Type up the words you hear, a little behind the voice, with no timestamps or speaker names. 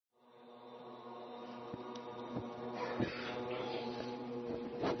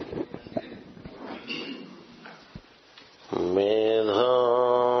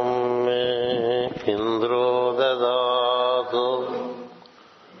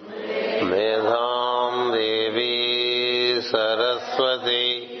सरस्वती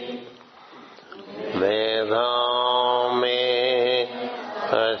मेधां मे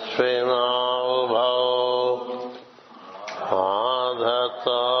अश्विनावुभौ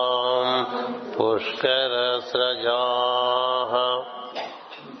आधत्तां पुष्करस्रजाः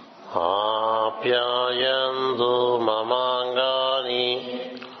आप्यायन्तु ममाङ्गानि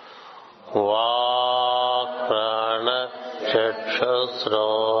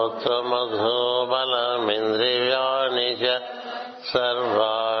वाक्प्राणचक्षुश्रोत्रमधोबलमिन्द्रियाणि च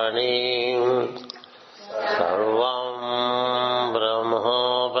सर्वाणि सर्वं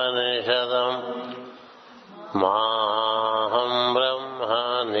ब्रह्मोपनिषदम् माहं ब्रह्म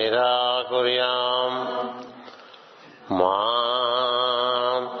निराकुर्याम्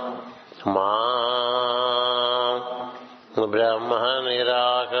ब्रह्म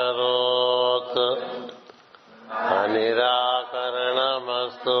निराकरोत्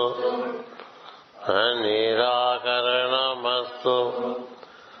अनिराकरणमस्तु अनिराकरणमस्तु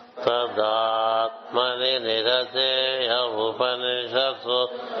तदात्मनि निरतेय उपनिषत्सु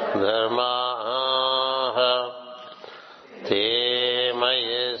धर्माः ते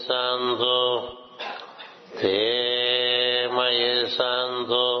मयि सन्तु ते मयि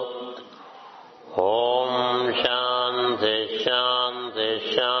सन्तु ओम शांति शांति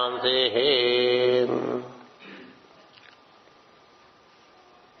शांति।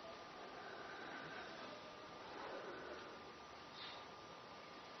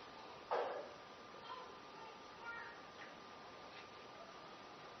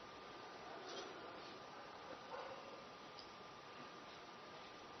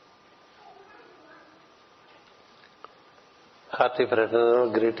 Hearty fraternal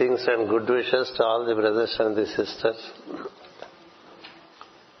greetings and good wishes to all the brothers and the sisters.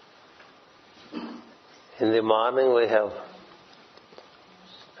 In the morning we have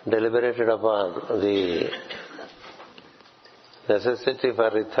deliberated upon the necessity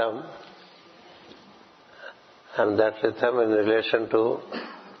for rhythm, and that rhythm in relation to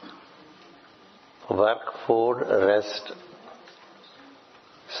work, food, rest,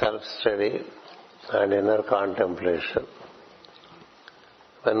 self-study and inner contemplation.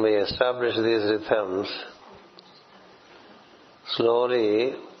 When we establish these rhythms,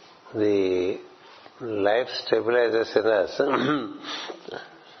 slowly the life stabilizes in us.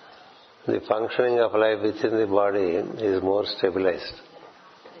 The functioning of life within the body is more stabilized.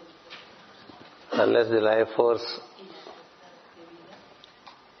 Unless the life force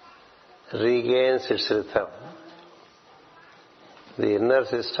regains its rhythm, the inner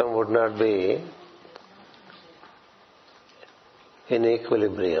system would not be in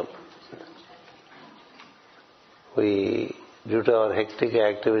equilibrium. We, due to our hectic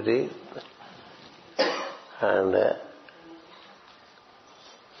activity and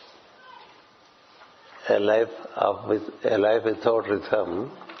a life without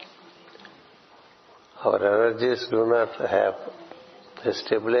rhythm, our energies do not have a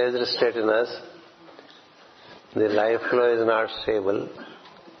stabilized state in us. The life flow is not stable.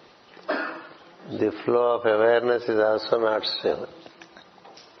 The flow of awareness is also not stable.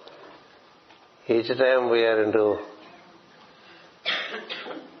 Each time we are into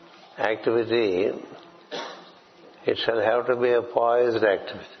activity, it shall have to be a poised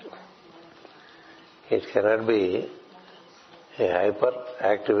activity. It cannot be a hyper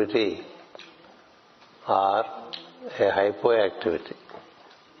activity or a hypo activity.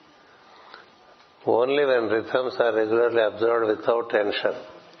 Only when rhythms are regularly observed without tension,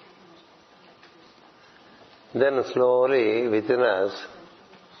 then slowly within us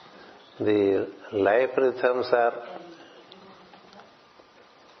the life rhythms are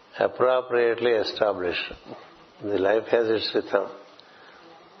appropriately established. The life has its rhythm.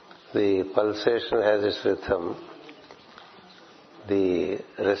 The pulsation has its rhythm. The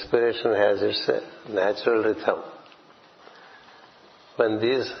respiration has its natural rhythm. When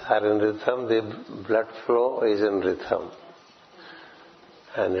these are in rhythm, the blood flow is in rhythm.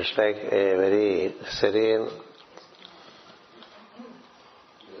 And it's like a very serene,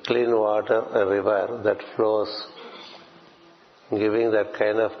 clean water, a river that flows, giving that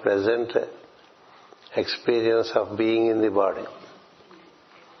kind of pleasant experience of being in the body.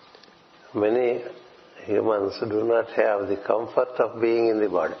 Many humans do not have the comfort of being in the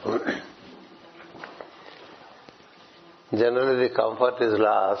body. Generally the comfort is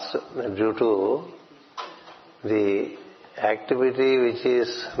lost due to the activity which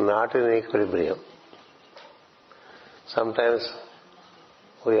is not in equilibrium. Sometimes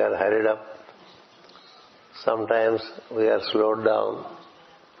we are hurried up, sometimes we are slowed down.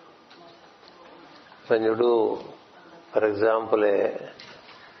 When you do, for example,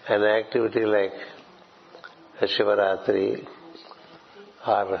 an activity like a Shivaratri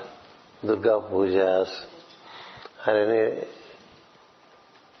or Durga pujas or any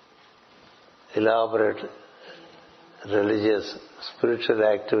elaborate religious, spiritual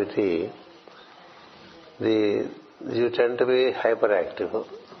activity, you tend to be hyperactive.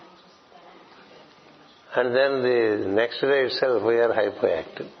 And then the next day itself we are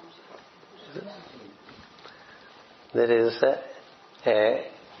hyperactive. There is a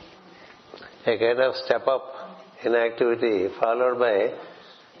kind of step up in activity followed by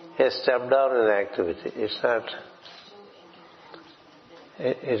a step down in activity.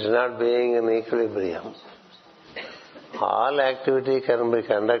 It's not being in equilibrium. All activity can be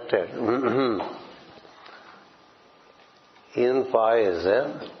conducted in poise,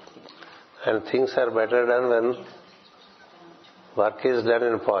 and things are better done when work is done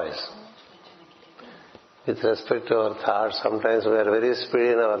in poise. With respect to our thoughts, sometimes we are very speedy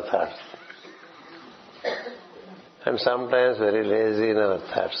in our thoughts, and sometimes very lazy in our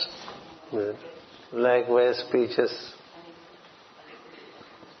thoughts. Likewise, speeches.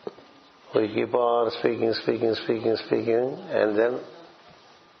 We keep on speaking, and then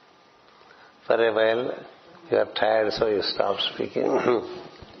for a while you are tired, so you stop speaking.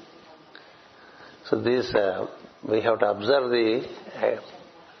 So this, we have to observe the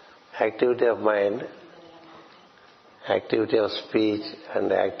activity of mind, activity of speech,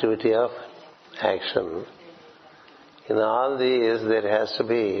 and activity of action. In all these, there has to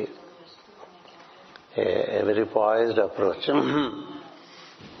be a very poised approach.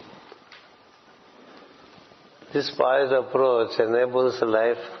 This poised approach enables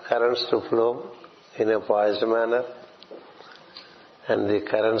life currents to flow in a poised manner, and the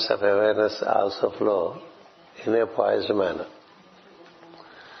currents of awareness also flow in a poised manner.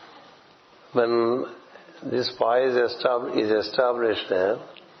 When this poise is established,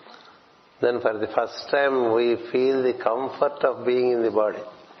 then for the first time we feel the comfort of being in the body.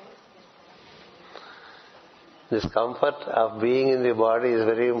 This comfort of being in the body is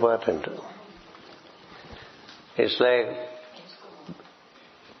very important. It's like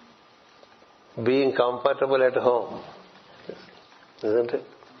being comfortable at home, isn't it?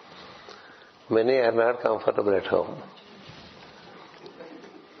 Many are not comfortable at home,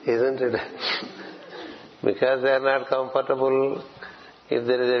 isn't it? Because they are not comfortable, if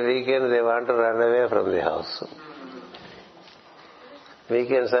there is a weekend, they want to run away from the house.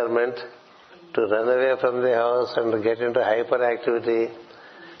 Weekends are meant to run away from the house and get into hyperactivity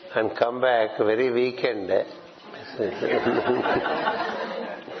and come back very weekend.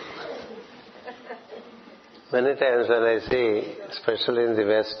 Many times when I see, especially in the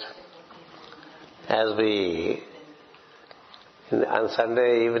West, as on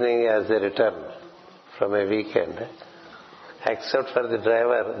Sunday evening as they return from a weekend, except for the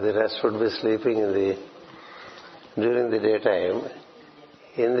driver, the rest would be sleeping during the daytime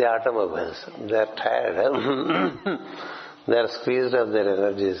in the automobiles. They are tired. They are squeezed of their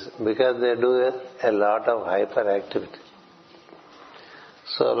energies because they do a lot of hyperactivity.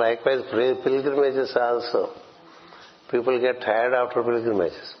 So likewise, pilgrimages also. People get tired after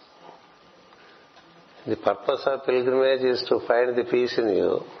pilgrimages. The purpose of pilgrimage is to find the peace in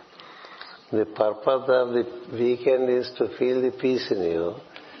you. The purpose of the weekend is to feel the peace in you,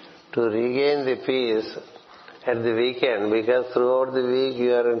 to regain the peace at the weekend, because throughout the week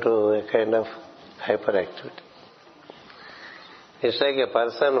you are into a kind of hyperactivity. It's like a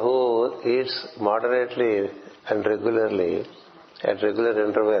person who eats moderately and regularly at regular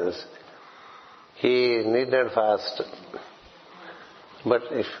intervals. He need not fast. But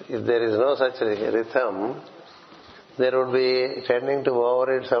if there is no such rhythm, there would be tending to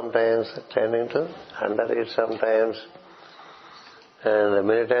overeat sometimes, tending to undereat sometimes. And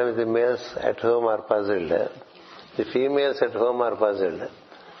many times the males at home are puzzled. The females at home are puzzled.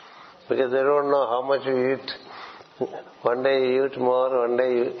 Because they don't know how much you eat. One day you eat more, one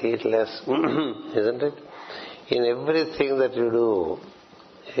day you eat less. Isn't it? In everything that you do,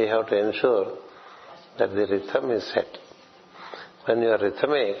 you have to ensure that the rhythm is set. When you are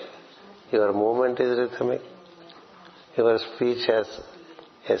rhythmic, your movement is rhythmic. Your speech has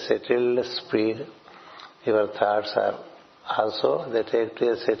a settled speed. Your thoughts are also, they take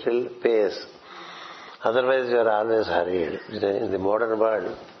to a settled pace. Otherwise you are always hurried. In the modern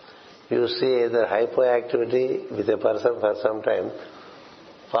world, you see either hyperactivity with a person for some time,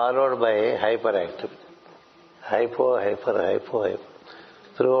 followed by hyperactivity. Hyper.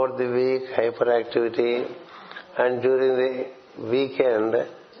 Throughout the week, hyperactivity, and during the weekend,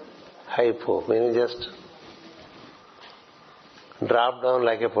 hypo, meaning just drop down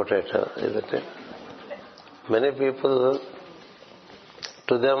like a potato, isn't it? Many people,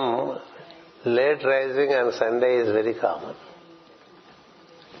 to them, late rising on Sunday is very common.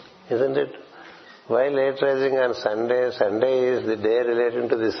 Isn't it? Why late rising on Sunday? Sunday is the day relating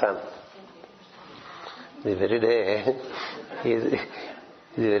to the sun. The very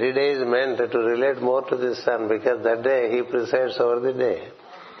day is meant to relate more to the sun, because that day he presides over the day.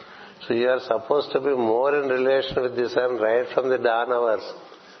 So you are supposed to be more in relation with the sun right from the dawn hours,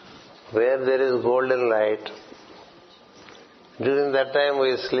 where there is golden light. During that time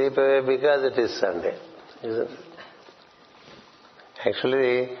we sleep away because it is Sunday, isn't it?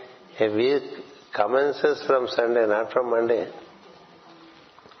 Actually, a week commences from Sunday, not from Monday.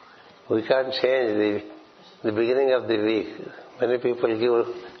 We can't change the beginning of the week. Many people give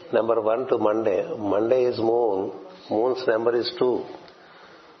number 1 to Monday. Monday is moon. Moon's number is 2.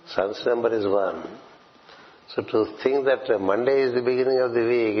 Sun's number is 1. So to think that Monday is the beginning of the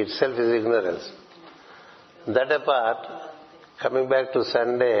week itself is ignorance. That apart, coming back to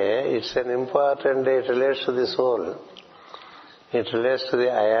Sunday, it's an important day. It relates to the soul. It relates to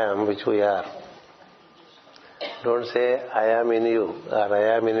the I am which we are. Don't say I am in you or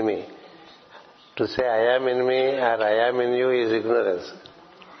I am in me. To say I am in me or I am in you is ignorance.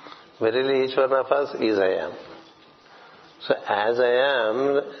 Verily each one of us is I am. So as I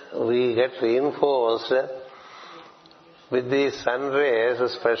am, we get reinforced with the sun rays,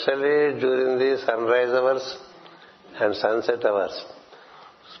 especially during the sunrise hours and sunset hours.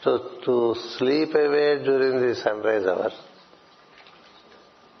 So to sleep away during the sunrise hours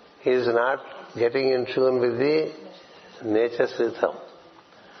is not getting in tune with the nature's rhythm.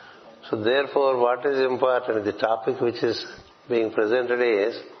 So therefore, what is important, the topic which is being presented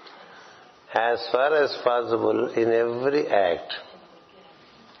is, as far as possible, in every act,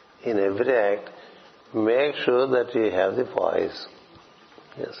 make sure that you have the poise.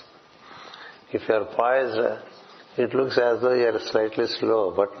 Yes. If you are poised, it looks as though you are slightly slow,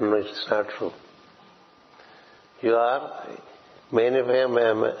 but no, it's not true. You are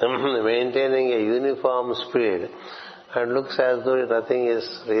maintaining a uniform speed, and looks as though nothing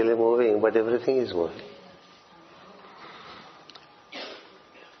is really moving, but everything is moving.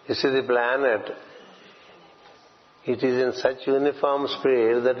 You see, the planet, it is in such uniform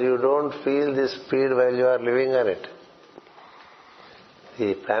speed that you don't feel the speed while you are living on it.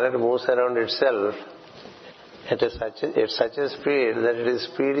 The planet moves around itself at such a speed that it is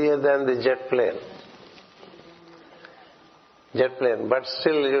speedier than the jet plane. But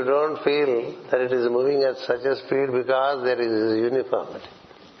still you don't feel that it is moving at such a speed because there is uniformity.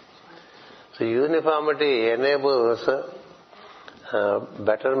 So uniformity enables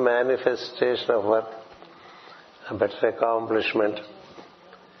better manifestation of work, a better accomplishment.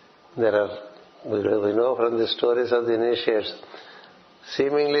 We know from the stories of the initiates,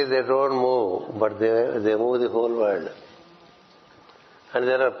 seemingly they don't move, but they move the whole world. And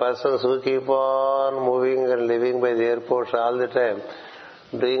there are persons who keep on moving and living by the airports all the time,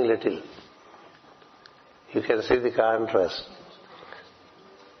 doing little. You can see the contrast.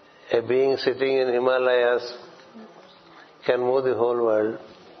 A being sitting in Himalayas can move the whole world.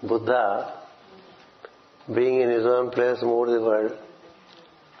 Buddha, being in his own place, moved the world.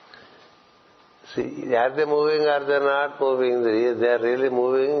 See, are they moving or they are not moving? They are really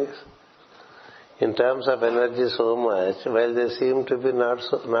moving in terms of energy so much, while they seem to be not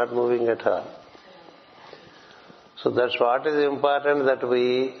moving at all. So that's what is important, that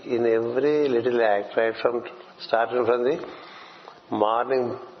we, in every little act, right from starting from the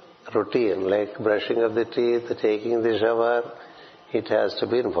morning routine, like brushing of the teeth, taking the shower, it has to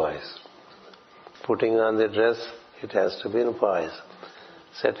be in poise. Putting on the dress, it has to be in poise.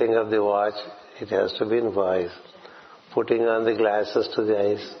 Setting up the watch, it has to be in poise. Putting on the glasses to the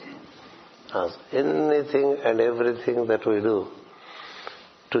eyes. Anything and everything that we do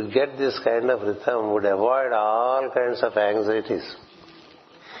to get this kind of rhythm would avoid all kinds of anxieties.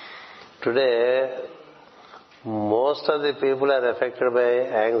 Today, most of the people are affected by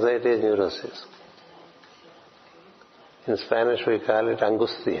anxiety and neurosis. In Spanish we call it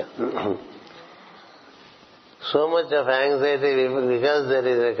angustia. So much of anxiety because there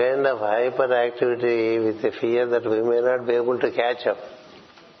is a kind of hyperactivity with a fear that we may not be able to catch up.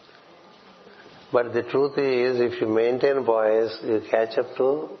 But the truth is, if you maintain poise, you catch up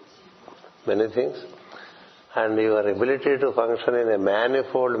to many things, and your ability to function in a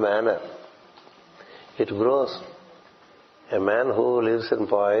manifold manner, it grows. A man who lives in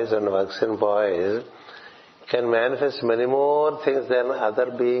poise and works in poise can manifest many more things than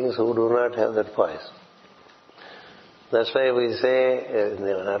other beings who do not have that poise. That's why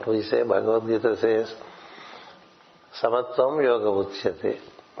Bhagavad Gita says, Samatvam Yoga Uchyate.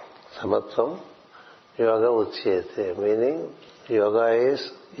 Samatvam Yoga Uchyate, meaning yoga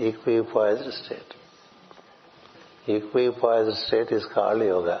is equipoised state. Equipoised state is called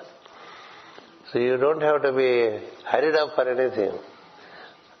yoga. So you don't have to be hurried up for anything,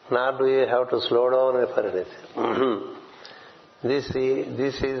 nor do you have to slow down for anything. This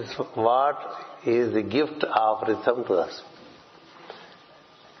is what is the gift of rhythm to us.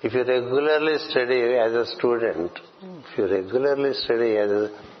 If you regularly study as a student, when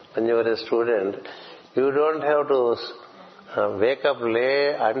you are a student, you don't have to wake up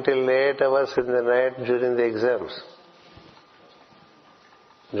late until late hours in the night during the exams.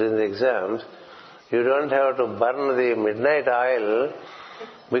 During the exams, you don't have to burn the midnight oil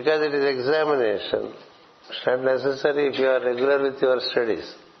because it is examination. It's not necessary if you are regular with your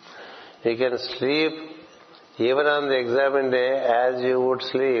studies. You can sleep even on the exam day as you would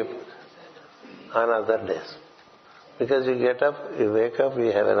sleep on other days. Because you get up, you wake up,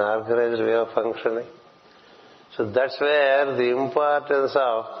 you have an organized way of functioning. So that's where the importance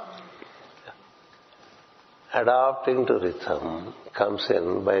of adapting to rhythm comes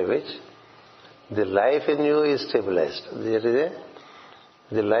in, by which the life in you is stabilized.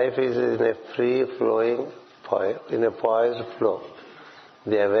 The life is in a free-flowing, in a poised flow.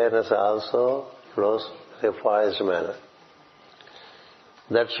 The awareness also flows in a poised manner.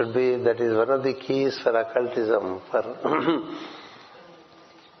 That is one of the keys for occultism.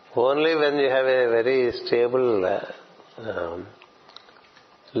 Only when you have a very stable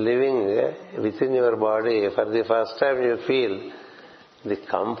living within your body, for the first time you feel the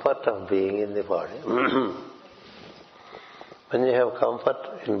comfort of being in the body. When you have comfort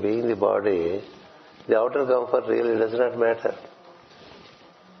in being in the body, the outer comfort really does not matter.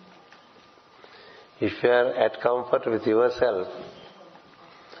 If you are at comfort with yourself,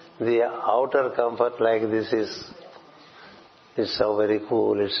 the outer comfort like this it's so very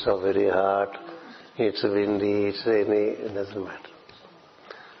cool, it's so very hot, it's windy, it's rainy, it doesn't matter.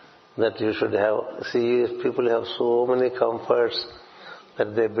 That you should have, people have so many comforts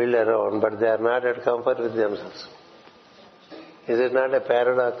that they build around, but they are not at comfort with themselves. Is it not a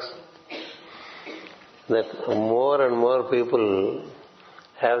paradox? That more and more people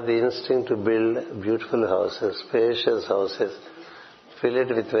have the instinct to build beautiful houses, spacious houses, fill it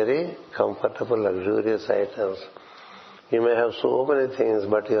with very comfortable, luxurious items. You may have so many things,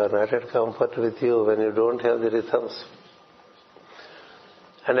 but you are not at comfort with you when you don't have the rhythms.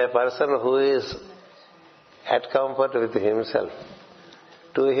 And a person who is at comfort with himself,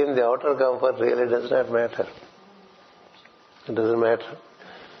 to him the outer comfort really does not matter. It doesn't matter.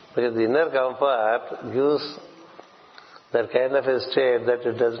 Because the inner comfort gives that kind of a state that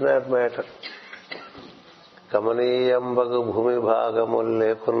it does not matter. Kamaniyambagu bhumi bhagamul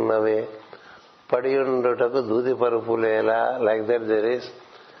lekunnave padiyundutaku dudi parupulela. Like that there is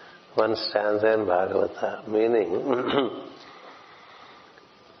one stanza in Bhagavata. Meaning,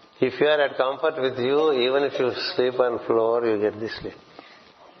 if you are at comfort with you, even if you sleep on floor, you get the sleep.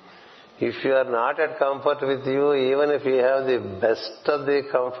 If you are not at comfort with you, even if you have the best of the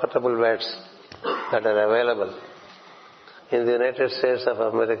comfortable beds that are available in the United States of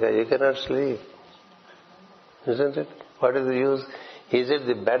America, you cannot sleep. Isn't it? What is the use? Is it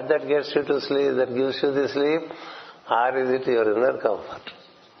the bed that gets you to sleep, that gives you the sleep, or is it your inner comfort?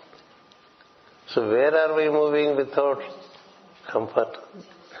 So where are we moving without comfort?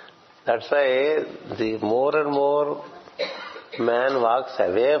 That's why the more and more man walks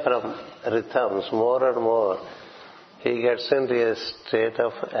away from rhythms, more and more he gets into a state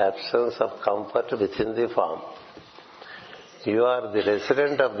of absence of comfort within the form. You are the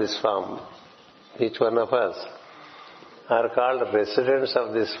resident of this form. Each one of us are called residents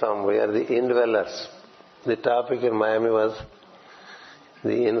of this form. We are the indwellers. The topic in Miami was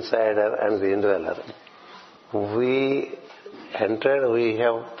the insider and the indweller. We have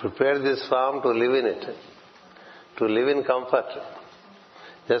prepared this form to live in it, to live in comfort.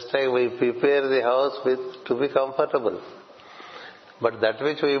 Just like we prepare the house to be comfortable. But that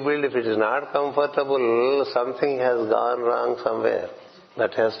which we build, if it is not comfortable, something has gone wrong somewhere.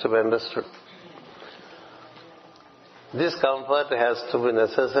 That has to be understood. This comfort has to be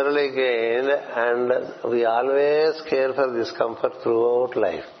necessarily gained, and we always care for this comfort throughout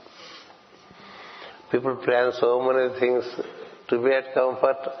life. People plan so many things to be at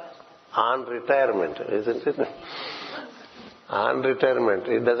comfort on retirement, isn't it? On retirement,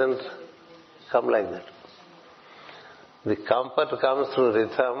 it doesn't come like that. The comfort comes through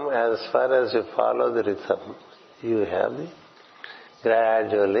rhythm. As far as you follow the rhythm, you have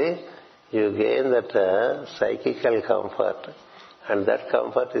gradually you gain that psychical comfort, and that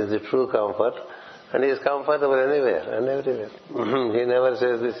comfort is the true comfort, and he is comfortable anywhere and everywhere. He never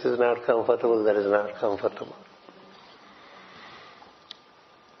says this is not comfortable, that is not comfortable.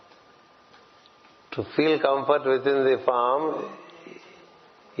 To feel comfort within the form,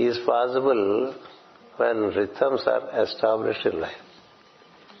 is possible when rhythms are established in life.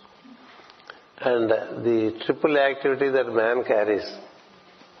 And the triple activity that man carries,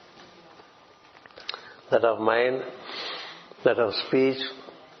 that of mind, that of speech,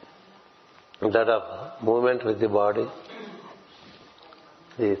 that of movement with the body,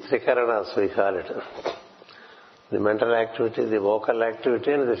 the trikaranas we call it, the mental activity, the vocal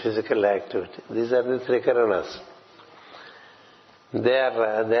activity and the physical activity. These are the trikaranas. They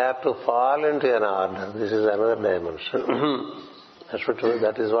are to fall into an order. This is another dimension.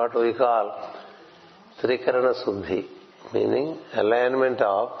 That is what we call trikarana suddhi, meaning alignment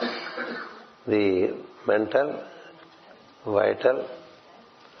of the mental, vital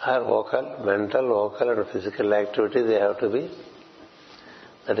or vocal, mental, vocal and physical activity. They have to be.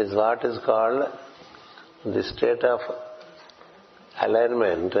 That is what is called the state of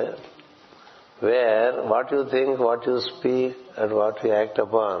alignment, where what you think, what you speak and what you act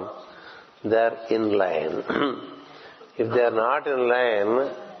upon, they are in line. If they are not in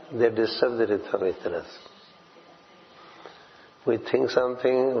line, they disturb the rhythm within us. We think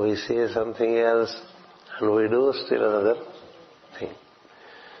something, we say something else, and we do still another thing.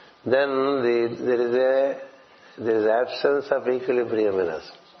 Then there is absence of equilibrium in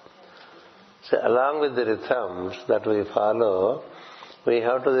us. So along with the rhythms that we follow, we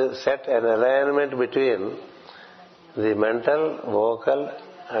have to set an alignment between the mental, vocal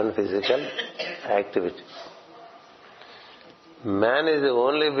and physical activity. Man is the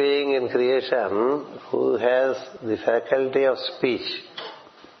only being in creation who has the faculty of speech.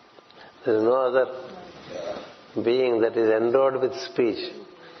 There is no other being that is endowed with speech.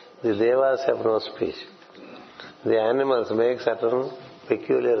 The devas have no speech. The animals make certain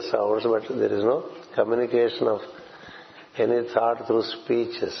peculiar sounds, but there is no communication of any thought through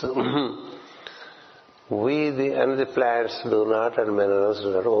speeches. And the plants do not, and minerals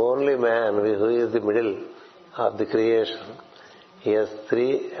do not. Only man, who is the middle of the creation, he has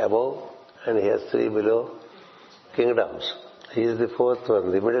 3 above and he has 3 below kingdoms. He is the 4th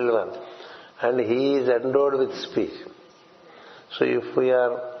one, the middle one. And he is endowed with speech. So if we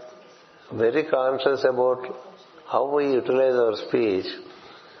are very conscious about how we utilize our speech,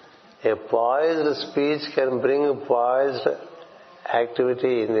 a poised speech can bring poised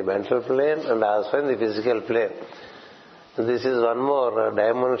activity in the mental plane and also in the physical plane. This is one more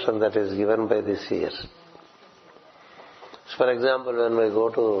dimension that is given by the seers. For example, when we go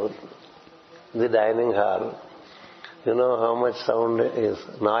to the dining hall, you know how much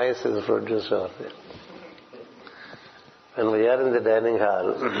noise is produced over there. When we are in the dining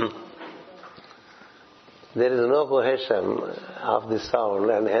hall, there is no cohesion of the sound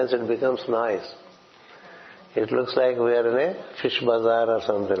and hence it becomes noise. It looks like we are in a fish bazaar or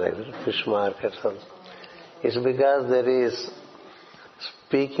something like that, fish market or something. It's because there is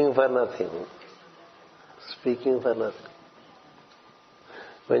speaking for nothing. Speaking for nothing.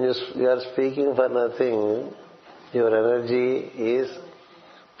 When you are speaking for nothing, your energy is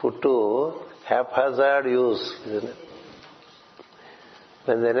put to haphazard use, isn't it?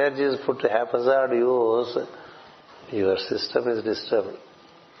 When the energy is put to haphazard use, your system is disturbed.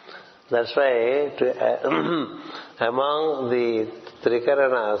 That's why among the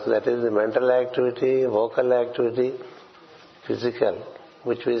trikaranas, that is the mental activity, vocal activity, physical,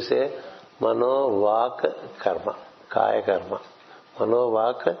 which we say mano, vak, karma, kaya karma. Mano,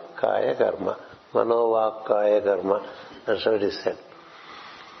 vak, kaya karma. Mano, vak, kaya karma. That's what it is said.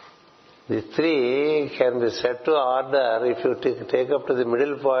 The 3 can be set to order if you take up to the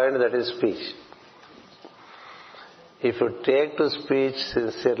middle point, that is speech. If you take to speech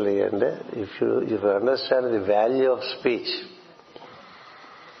sincerely and if you understand the value of speech,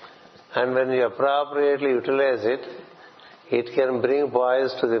 and when you appropriately utilize it, it can bring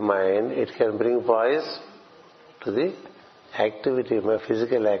poise to the mind, it can bring poise to the activity, my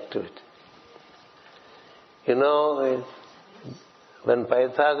physical activity. You know, when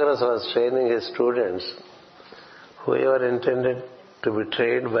Pythagoras was training his students, whoever intended to be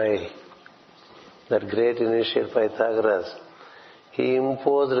trained by that great initiate Pythagoras, he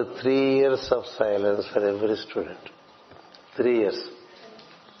imposed 3 years of silence for every student. 3 years.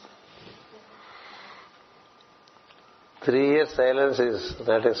 3 years silence is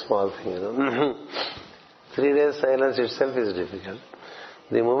not a small thing, you know. 3 days silence itself is difficult.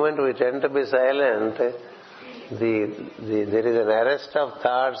 The moment we tend to be silent, there is an arrest of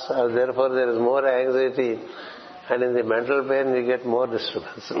thoughts, and therefore there is more anxiety, and in the mental plane you get more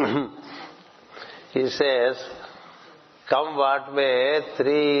disturbance. He says, come what may,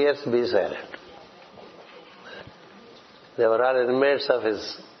 3 years be silent. They were all inmates of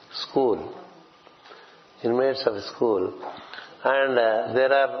his school. And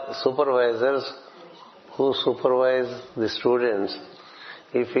there are supervisors who supervise the students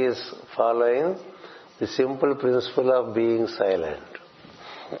if he is following the simple principle of being silent.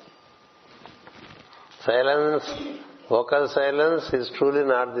 Silence, vocal silence is truly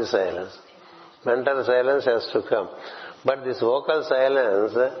not the silence. Mental silence has to come. But this vocal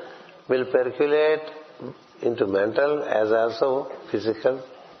silence will percolate into mental as also physical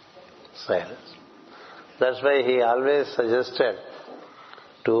silence. That's why he always suggested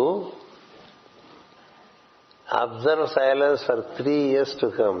to observe silence for 3 years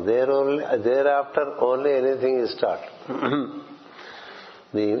to come. Thereafter only anything is taught.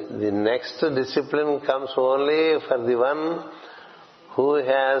 The next discipline comes only for the one who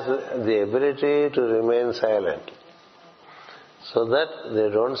has the ability to remain silent. So that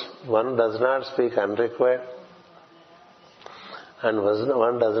one does not speak unrequired and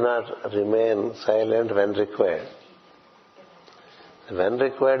one does not remain silent when required. When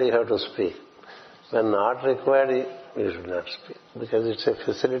required you have to speak. When not required you should not speak, because it's a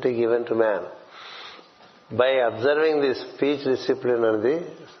facility given to man. By observing the speech discipline and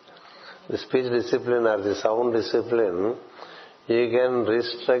the speech discipline or the sound discipline, you can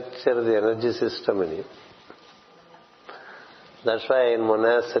restructure the energy system in you. That's why in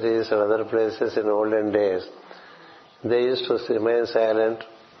monasteries or other places in olden days, they used to remain silent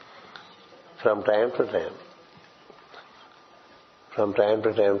from time to time. From time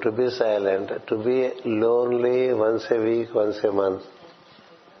to time, to be silent, to be lonely once a week, once a month,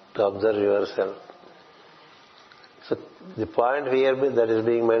 to observe yourself. So the point here that is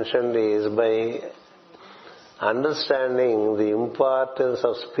being mentioned is by understanding the importance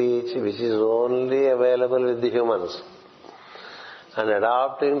of speech, which is only available with the humans, and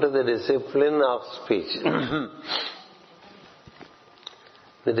adopting to the discipline of speech.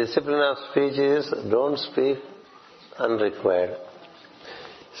 The discipline of speech is don't speak unrequired.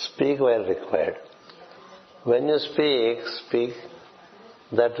 Speak while required. When you speak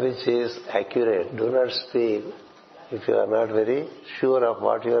that which is accurate. Do not speak if you are not very sure of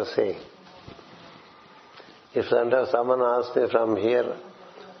what you are saying. If someone asks me from here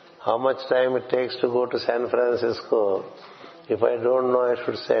how much time it takes to go to San Francisco, if I don't know, I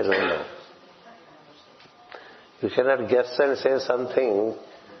should say I don't know. You cannot guess and say something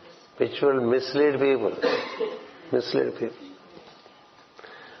which will mislead people. Mislead people.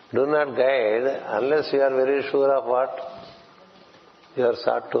 Do not guide unless you are very sure of what you are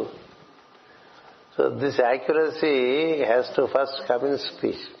sought to. So this accuracy has to first come in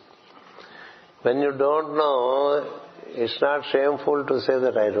speech. When you don't know, it's not shameful to say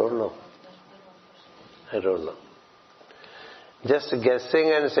that I don't know. I don't know. Just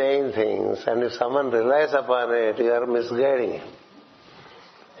guessing and saying things, and if someone relies upon it, you are misguiding him.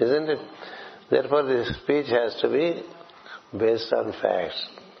 Isn't it? Therefore, the speech has to be based on facts.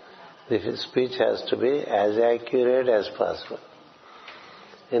 The speech has to be as accurate as possible.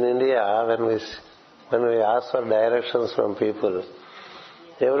 In India, when we ask for directions from people,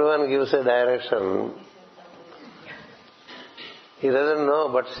 everyone gives a direction. He doesn't know,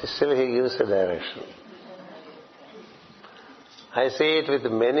 but still he gives a direction. I see it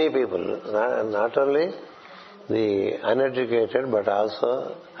with many people, not only the uneducated, but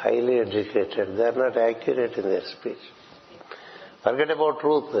also highly educated. They are not accurate in their speech. Forget about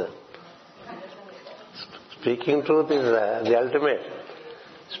truth. Speaking truth is the ultimate.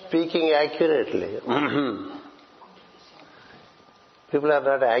 Speaking accurately. People are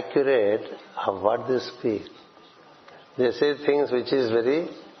not accurate of what they speak. They say things which is very,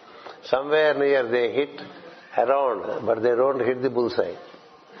 somewhere near they hit around, but they don't hit the bullseye.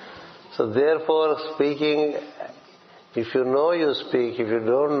 So therefore, speaking, if you know, you speak. If you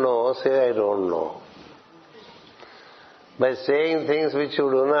don't know, say I don't know. By saying things which you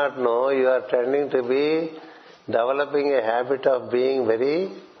do not know, you are tending to be developing a habit of being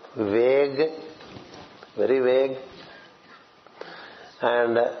very vague,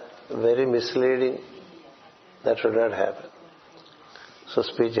 and very misleading. That should not happen. So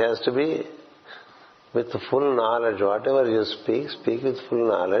speech has to be with full knowledge. Whatever you speak with full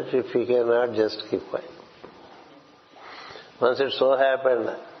knowledge. If you cannot, just keep quiet. Once it so happened,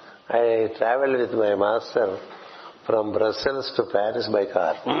 I traveled with my master from Brussels to Paris by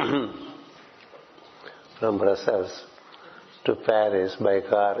car. From Brussels to Paris by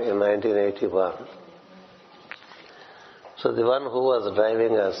car in 1981. So the one who was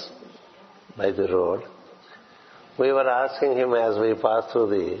driving us by the road, we were asking him as we passed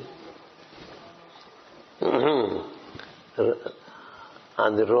through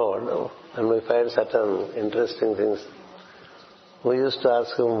on the road, and we find certain interesting things. We used to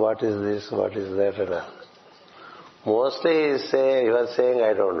ask him, what is this, what is that, and all. Mostly he was saying,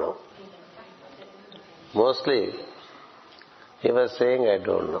 I don't know. Mostly he was saying, I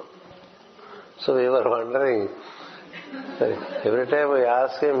don't know. So we were wondering. Every time we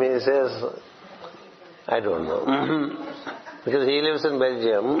ask him, he says, I don't know. Because he lives in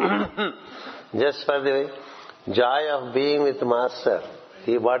Belgium. Just for the joy of being with Master,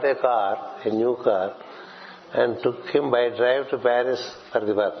 he bought a car, a new car, and took him by drive to Paris for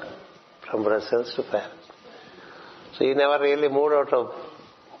the work. From Brussels to Paris. So he never really moved out of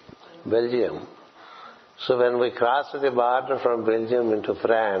Belgium. So when we crossed the border from Belgium into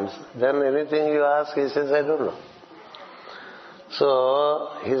France, then anything you ask, he says, I don't know. So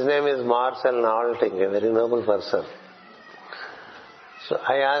his name is Marcel Nalting, a very noble person. So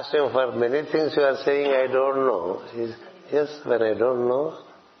I asked him, for many things you are saying, I don't know. He said, yes, when I don't know,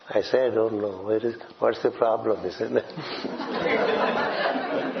 I say I don't know. What's the problem? He said,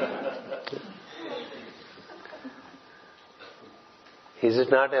 is it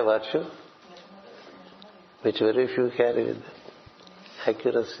not a virtue which very few carry with them?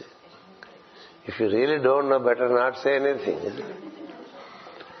 Accuracy. If you really don't know, better not say anything, is it?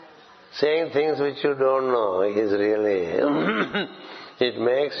 Saying things which you don't know is really it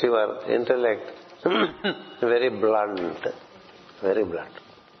makes your intellect very blunt. Very blunt.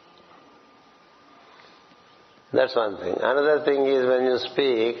 That's one thing. Another thing is, when you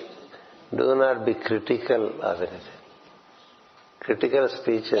speak, do not be critical of anything. Critical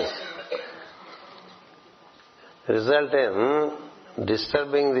speeches result in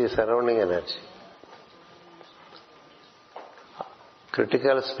disturbing the surrounding energy.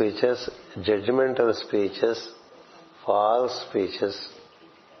 Critical speeches, judgmental speeches, false speeches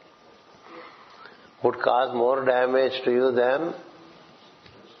would cause more damage to you than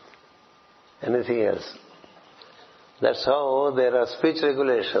anything else. That's how there are speech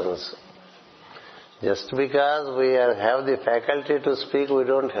regulations. Just because we have the faculty to speak, we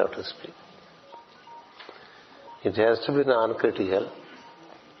don't have to speak. It has to be non-critical.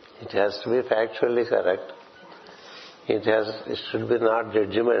 It has to be factually correct. It should be not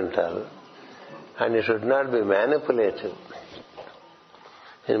judgmental. And it should not be manipulative.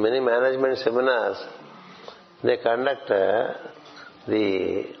 In many management seminars, they conduct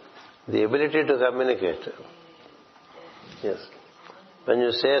the ability to communicate. Yes. When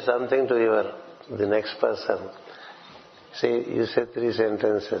you say something to the next person, you say 3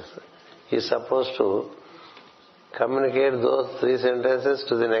 sentences. He's supposed to communicate those 3 sentences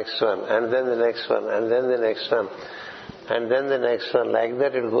to the next one, and then the next one, and then the next one, and then the next one. Like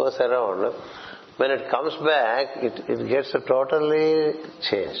that it goes around. When it comes back, it gets totally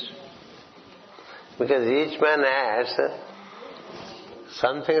changed. Because each man adds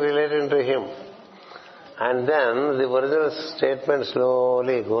something relating to him. And then the original statement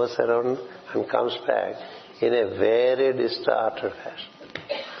slowly goes around and comes back in a very distorted fashion.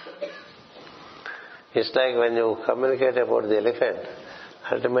 It's like when you communicate about the elephant,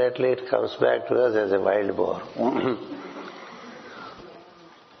 ultimately it comes back to us as a wild boar.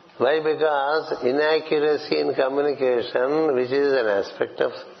 Why? Because inaccuracy in communication, which is an aspect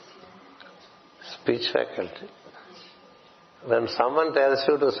of speech faculty. When someone tells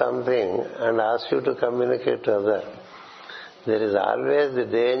you to something and asks you to communicate to others, there is always the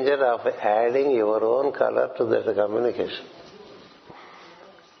danger of adding your own color to that communication.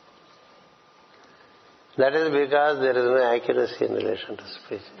 That is because there is no accuracy in relation to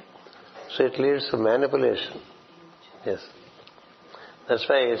speech. So it leads to manipulation. Yes. That's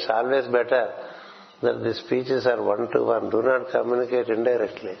why it's always better that the speeches are one-to-one. Do not communicate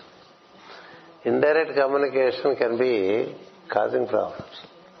indirectly. Indirect communication can be causing problems.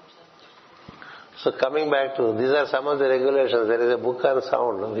 So coming back to, these are some of the regulations. There is a book on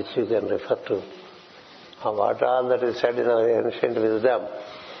sound which you can refer to. What all that is said in our ancient wisdom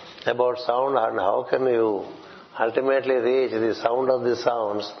about sound, and how can you ultimately reach the sound of the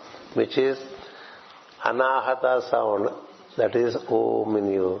sounds, which is anahata sound, that is Om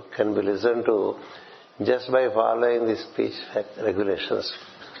in you, can be listened to just by following the speech regulations.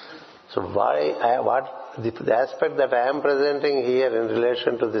 So the aspect that I am presenting here in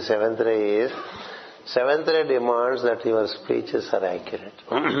relation to the seventh ray is, seventh ray demands that your speeches are accurate.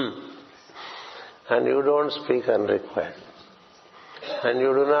 And you don't speak unrequired. And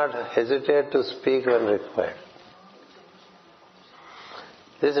you do not hesitate to speak when required.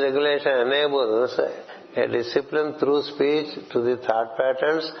 This regulation enables a discipline through speech to the thought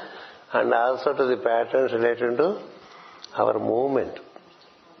patterns and also to the patterns related to our movement.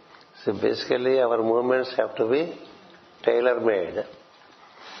 So basically our movements have to be tailor-made.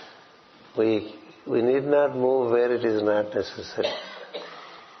 We need not move where it is not necessary.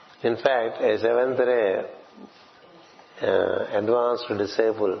 In fact, a seventh ray advanced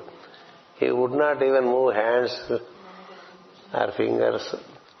disciple, he would not even move hands or fingers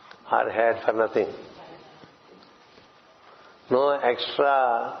or head for nothing. No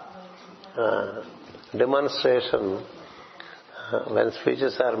extra demonstration when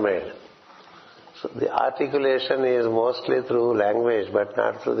speeches are made. So the articulation is mostly through language, but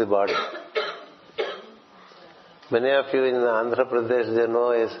not through the body. Many of you in Andhra Pradesh, you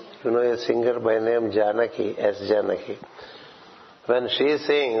know a singer by name Janaki, S. Janaki. When she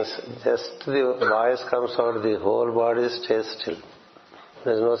sings, just the voice comes out, the whole body stays still.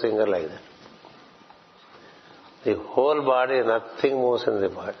 There is no singer like that. The whole body, nothing moves in the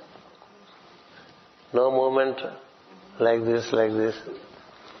body. No movement like this,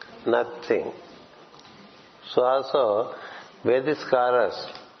 nothing. So also, Vedic scholars,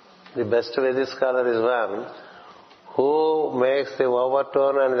 the best Vedic scholar is one who makes the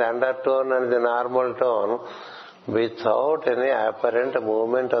overtone and the undertone and the normal tone without any apparent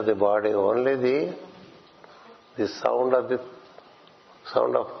movement of the body, only the sound of the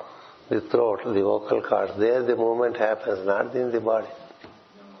throat, the vocal cords. There the movement happens, not in the body.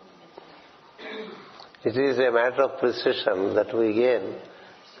 It is a matter of precision that we gain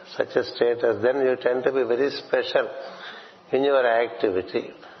such a status. Then you tend to be very special in your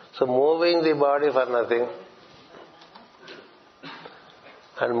activity. So moving the body for nothing,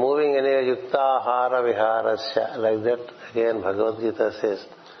 and moving in a yukta hara viharasya, like that again Bhagavad Gita says.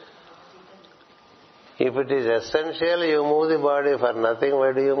 If it is essential you move the body for nothing,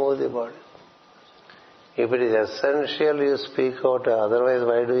 why do you move the body? If it is essential you speak out, otherwise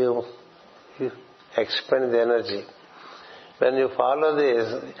why do you expend the energy? When you follow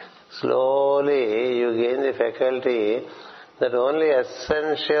this, slowly you gain the faculty that only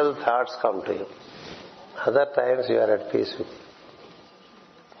essential thoughts come to you. Other times you are at peace with you.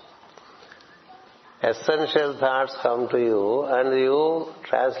 Essential thoughts come to you and you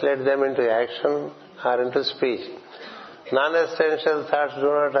translate them into action or into speech. Non-essential thoughts do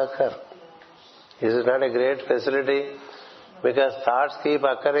not occur. This is not a great facility because thoughts keep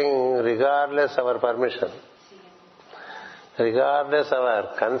occurring regardless of our permission. Regardless of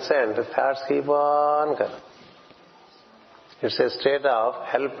our consent, thoughts keep on coming. It's a state of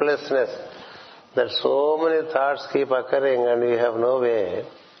helplessness that so many thoughts keep occurring and we have no way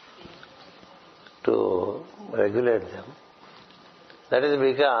to regulate them. That is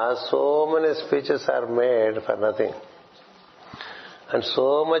because so many speeches are made for nothing. And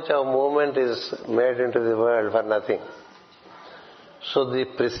so much of movement is made into the world for nothing. So the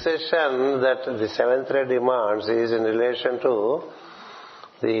precision that the seventh ray demands is in relation to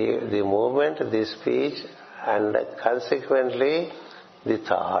the movement, the speech, and consequently the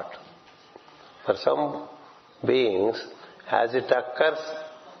thought. For some beings, as it occurs,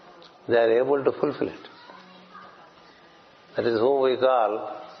 they are able to fulfill it. That is whom we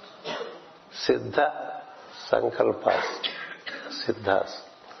call Siddha Sankalpas. Siddhas.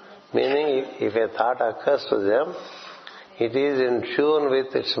 Meaning, if a thought occurs to them, it is in tune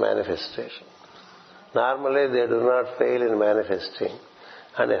with its manifestation. Normally, they do not fail in manifesting.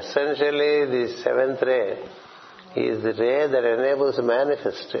 And essentially, the seventh ray is the ray that enables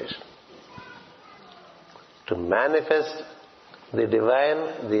manifestation. To manifest the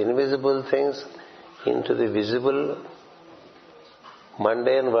divine, the invisible things into the visible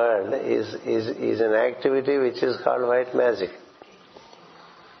mundane world is an activity which is called white magic.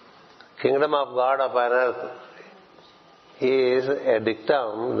 Kingdom of God upon earth is a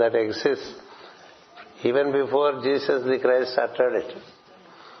dictum that exists even before Jesus the Christ uttered it.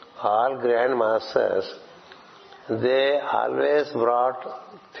 All grand masters, they always brought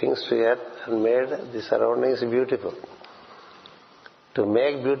things to earth and made the surroundings beautiful. To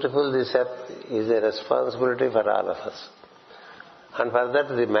make beautiful this earth is a responsibility for all of us. And for that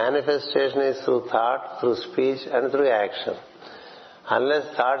the manifestation is through thought, through speech and through action.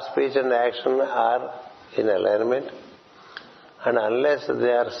 Unless thought, speech and action are in alignment and unless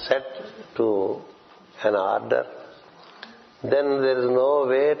they are set to an order, then there is no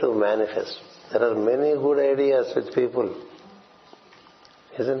way to manifest. There are many good ideas with people,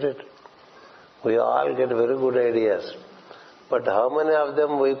 isn't it? We all get very good ideas. But how many of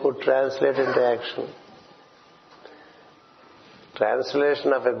them we could translate into action?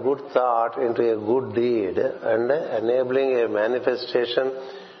 Translation of a good thought into a good deed and enabling a manifestation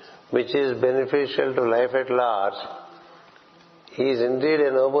which is beneficial to life at large is indeed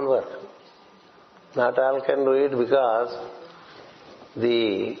a noble work. Not all can do it because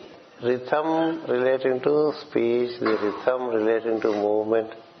the rhythm relating to speech, the rhythm relating to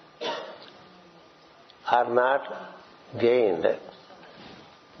movement are not gained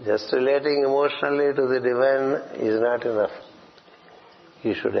Just relating emotionally to the divine is not enough.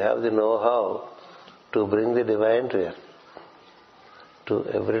 You should have the know-how to bring the divine to earth. To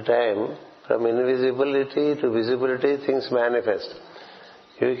every time, from invisibility to visibility, things manifest.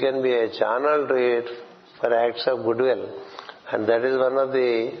 You can be a channel to it for acts of goodwill. And that is one of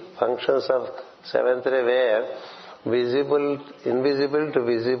the functions of seventh ray, where invisible to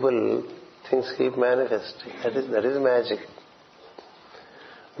visible things keep manifesting. That is magic.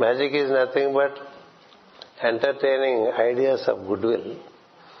 Magic is nothing but entertaining ideas of goodwill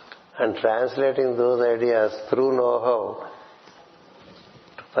and translating those ideas through know-how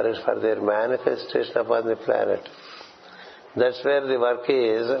for their manifestation upon the planet. That's where the work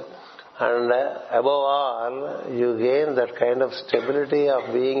is. And above all, you gain that kind of stability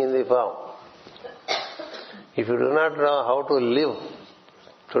of being in the form. If you do not know how to live,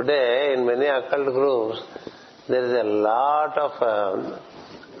 today in many occult groups, there is a lot of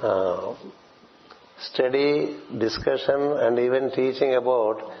steady discussion and even teaching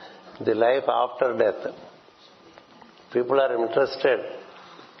about the life after death. People are interested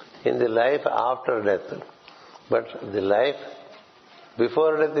in the life after death. But the life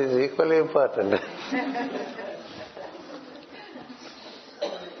before death is equally important.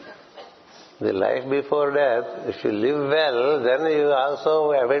 The life before death, if you live well, then you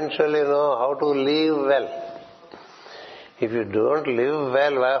also eventually know how to live well. If you don't live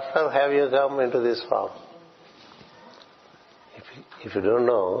well, after have you come into this form? If you don't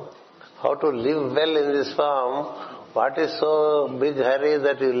know how to live well in this form, what is so big hurry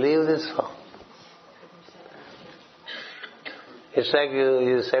that you leave this form? It's like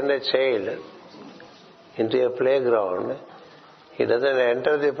you send a child into a playground. He doesn't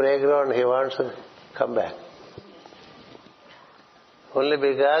enter the playground, he wants to come back. Only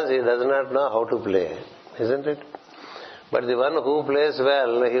because he does not know how to play, isn't it? But the one who plays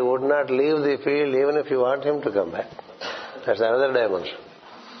well, he would not leave the field even if you want him to come back. That's another dimension.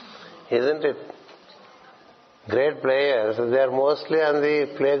 Isn't it? Great players, they are mostly on the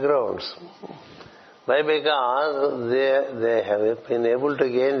playgrounds. Why? Because they have been able to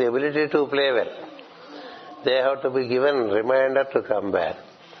gain the ability to play well. They have to be given reminder to come back.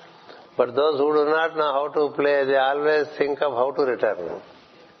 But those who do not know how to play, they always think of how to return.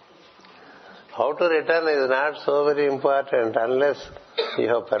 How to return is not so very important unless you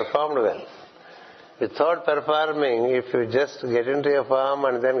have performed well. Without performing, if you just get into a form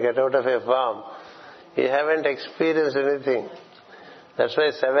and then get out of a form, you haven't experienced anything. That's why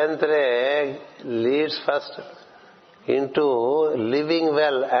seventh ray leads first into living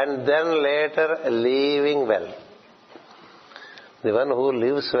well and then later leaving well. The one who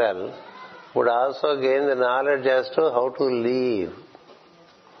lives well would also gain the knowledge as to how to live.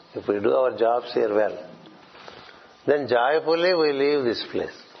 If we do our jobs here well, then joyfully we leave this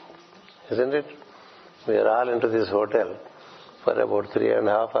place. Isn't it? We are all into this hotel for about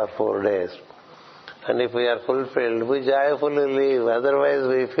 3.5 or 4 days. And if we are fulfilled, we joyfully leave. Otherwise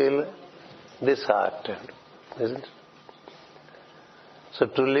we feel disheartened. Isn't it? So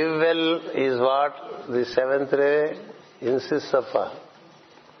to live well is what the seventh ray insists upon.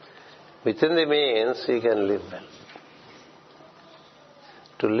 Within the means, you can live well.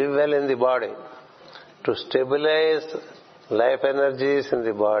 To live well in the body, to stabilize life energies in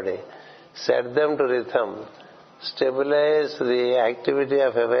the body, set them to rhythm, stabilize the activity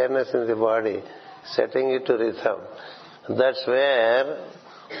of awareness in the body, setting it to rhythm. That's where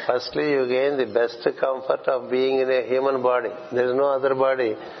firstly you gain the best comfort of being in a human body. There is no other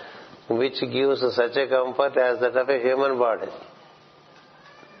body which gives such a comfort as that of a human body.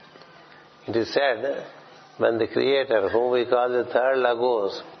 It is said, when the Creator, whom we call the third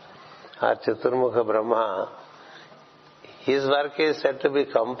Logos, or Chaturmukha Brahma, his work is said to be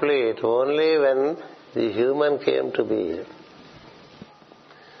complete only when the human came to be.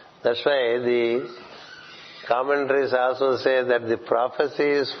 That's why the commentaries also say that the prophecy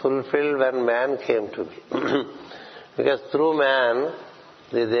is fulfilled when man came to be. Because through man,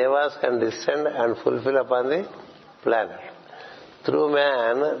 the Devas can descend and fulfill upon the planet. Through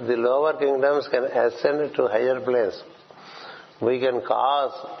man, the lower kingdoms can ascend to higher planes. We can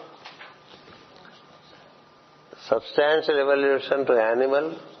cause substantial evolution to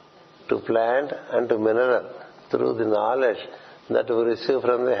animal, to plant and to mineral through the knowledge that we receive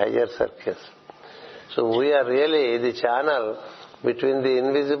from the higher circles. So we are really the channel between the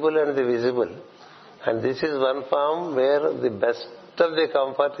invisible and the visible. And this is one form where the best of the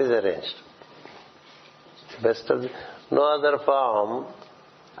comfort is arranged. No other form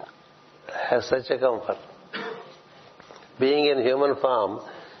has such a comfort. Being in human form,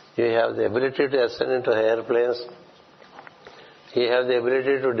 you have the ability to ascend into higher planes, He has the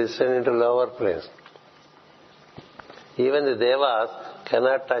ability to descend into lower planes. Even the Devas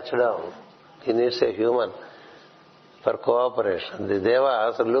cannot touch down. He needs a human for cooperation. The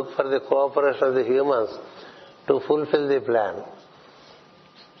Devas look for the cooperation of the humans to fulfill the plan.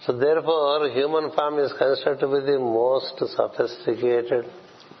 So therefore, human form is considered to be the most sophisticated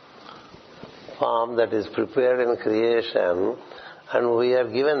form that is prepared in creation, and we are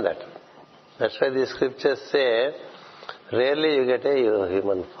given that. That's why the scriptures say, rarely you get a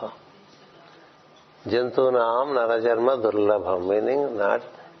human form. Jantunam narajarma durlabham, meaning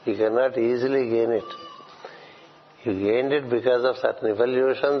you cannot easily gain it. You gained it because of certain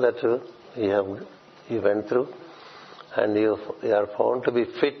evolution that you went through, and you are found to be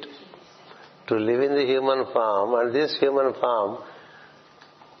fit to live in the human form, and this human form,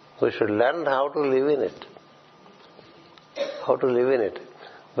 we should learn how to live in it. How to live in it.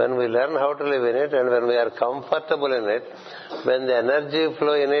 When we learn how to live in it, and when we are comfortable in it, when the energy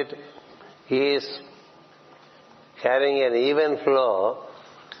flow in it is carrying an even flow,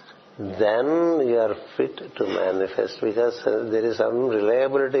 then you are fit to manifest, because there is some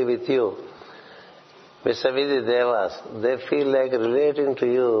reliability with you. Vis-a-vis the Devas, they feel like relating to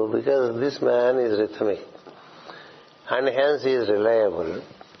you because this man is rhythmic, and hence he is reliable.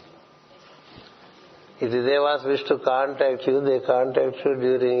 If the Devas wish to contact you, they contact you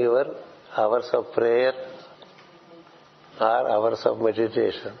during your hours of prayer or hours of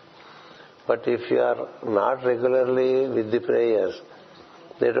meditation. But if you are not regularly with the prayers,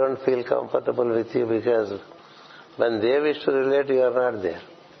 they don't feel comfortable with you, because when they wish to relate, you are not there.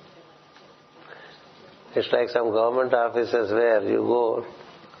 It's like some government offices where you go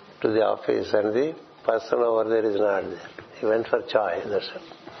to the office and the person over there is not there. He went for chai, that's it.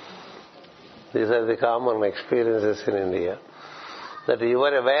 These are the common experiences in India. That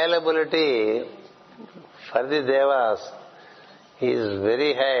your availability for the Devas is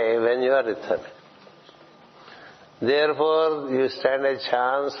very high when you are rhythmic. Therefore, you stand a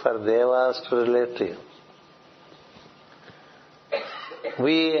chance for Devas to relate to you.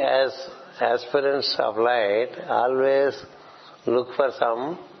 We as aspirants of light always look for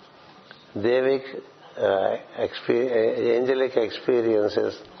some Devic, angelic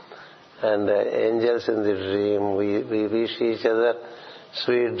experiences, and angels in the dream. We wish each other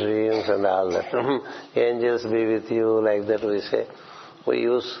sweet dreams and all that. Angels be with you, like that we say. We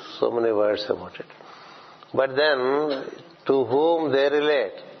use so many words about it. But then, to whom they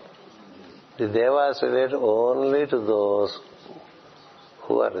relate? The Devas relate only to those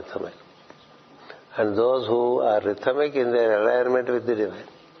who are rhythmic. And those who are rhythmic in their alignment with the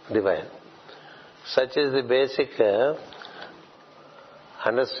divine. Such is the basic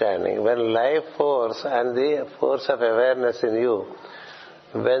understanding. When life force and the force of awareness in you,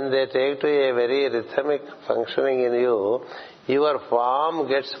 when they take to a very rhythmic functioning in you, your form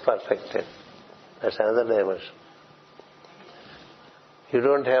gets perfected. That's another dimension. You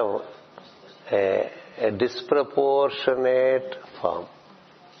don't have a disproportionate form.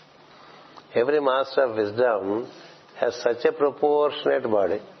 Every master of wisdom has such a proportionate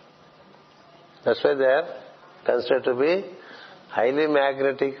body. That's why they are considered to be highly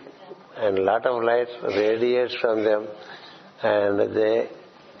magnetic, and a lot of light radiates from them, and they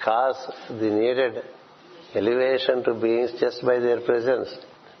cause the needed elevation to beings just by their presence.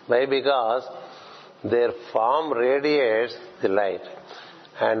 Why? Because their form radiates the light,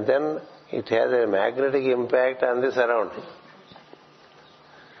 and then it has a magnetic impact on the surrounding.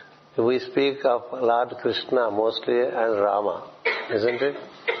 We speak of Lord Krishna mostly and Rama, isn't it?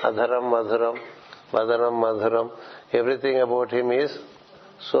 Adharam Madhuram, Vadanam Madhuram. Everything about him is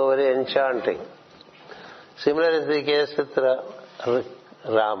so very enchanting. Similar is the case with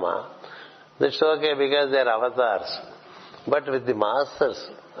Rama. That's okay because they are avatars. But with the masters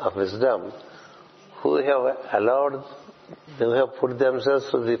of wisdom, who have put themselves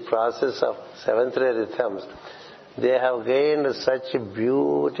through the process of seventh ray rhythms, they have gained such a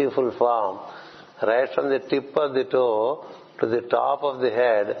beautiful form. Right from the tip of the toe to the top of the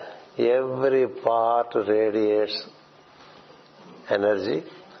head, every part radiates energy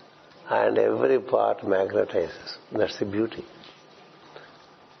and every part magnetizes. That's the beauty.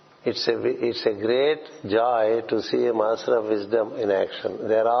 It's a great joy to see a master of wisdom in action.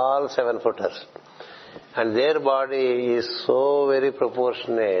 They are all 7-footers. And their body is so very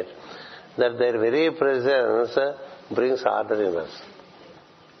proportionate that their very presence brings order in us.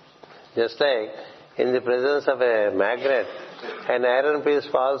 Just like in the presence of a magnet, an iron piece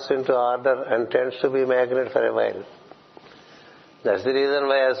falls into order and tends to be magnet for a while. That's the reason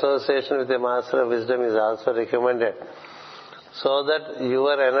why association with a master of wisdom is also recommended, so that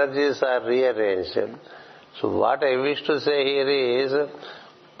your energies are rearranged, So what I wish to say here is,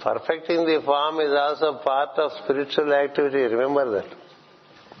 perfecting the form is also part of spiritual activity. Remember that.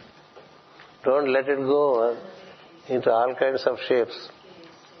 Don't let it go into all kinds of shapes.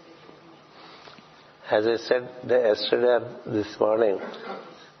 As I said yesterday or this morning,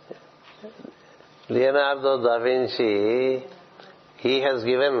 Leonardo da Vinci, he has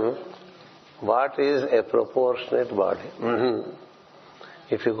given what is a proportionate body.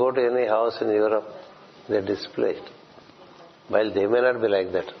 If you go to any house in Europe, they display it. While they may not be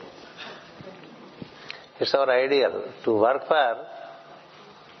like that. It's our ideal to work for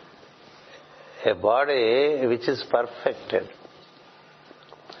a body which is perfected.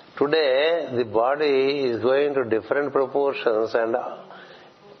 Today, the body is going to different proportions and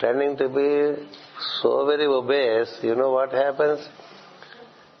tending to be so very obese. You know what happens?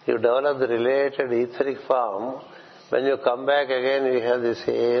 You develop the related etheric form. When you come back again, you have the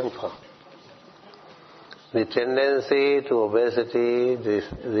same form. The tendency to obesity,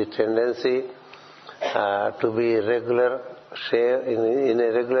 the tendency to be irregular shape, in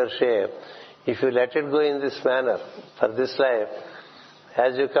a regular shape, if you let it go in this manner for this life,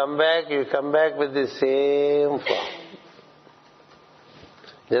 as you come back with the same form.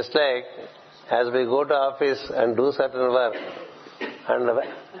 Just like as we go to office and do certain work,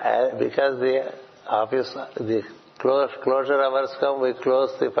 and because the office, the closure hours come, we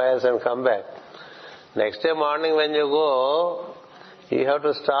close the files and come back. Next day morning when you go, you have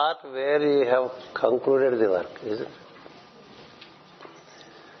to start where you have concluded the work, isn't it?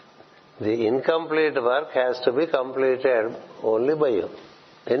 The incomplete work has to be completed only by you.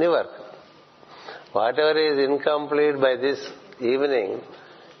 Any work. Whatever is incomplete by this evening,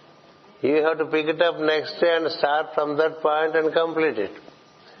 you have to pick it up next day and start from that point and complete it.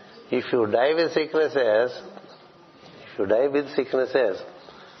 If you die with sicknesses,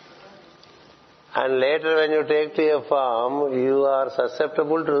 and later when you take to your form, you are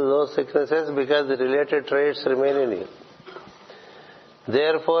susceptible to those sicknesses because the related traits remain in you.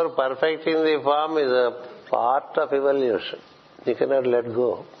 Therefore, perfecting the form is a part of evolution. You cannot let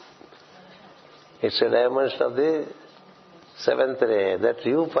go. It's a dimension of the seventh ray, that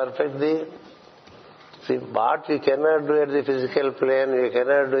you perfect the... See, what you cannot do at the physical plane, you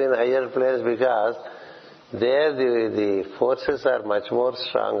cannot do in higher planes, because there the forces are much more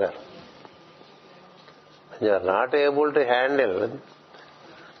stronger. You are not able to handle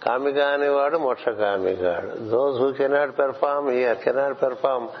Kamikani Vadu, Moksha Kamikadu. Those who cannot perform here cannot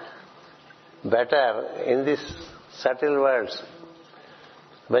perform better in these subtle worlds.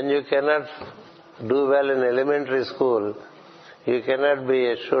 When you cannot do well in elementary school, you cannot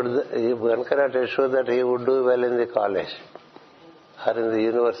be assured, one cannot assure that he would do well in the college or in the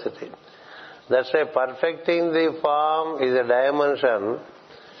university. That's why perfecting the form is a dimension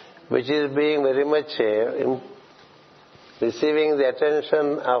which is being very much receiving the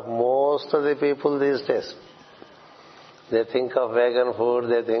attention of most of the people these days. They think of vegan food,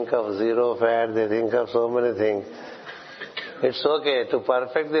 they think of zero fat, they think of so many things. It's okay. To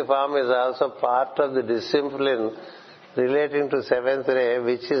perfect the form is also part of the discipline relating to seventh ray,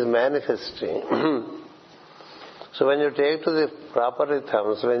 which is manifesting. So when you take to the proper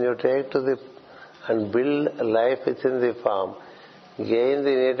rhythms, when you take to the and build life within the form, gain the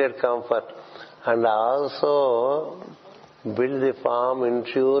needed comfort, and also build the form in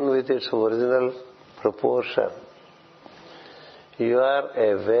tune with its original proportion, you are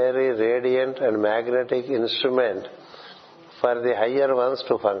a very radiant and magnetic instrument for the higher ones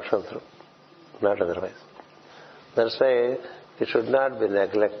to function through, not otherwise. That's why it should not be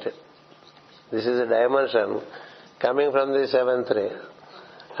neglected. This is a dimension coming from the seventh ray,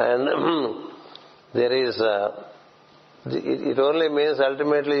 and there is it only means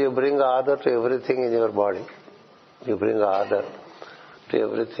ultimately you bring order to everything in your body. You bring order to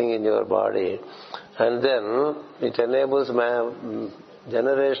everything in your body, and then it enables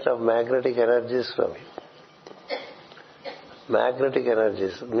generation of magnetic energies from you. Magnetic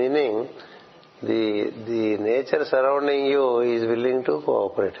energies, meaning the nature surrounding you is willing to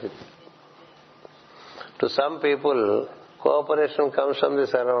cooperate with you. To some people, cooperation comes from the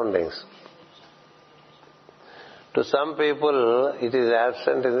surroundings. To some people, it is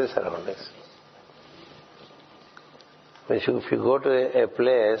absent in the surroundings. If you go to a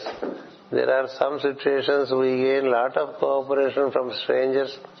place, there are some situations we gain a lot of cooperation from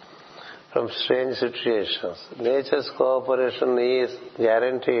strangers, from strange situations. Nature's cooperation is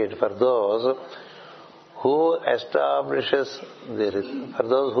guaranteed for those who establish the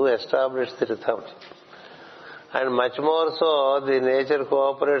rhythm. And much more so, the nature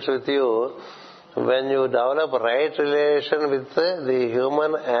cooperates with you when you develop right relation with the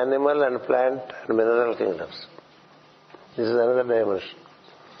human, animal and plant and mineral kingdoms. This is another dimension.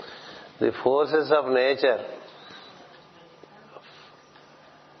 The forces of nature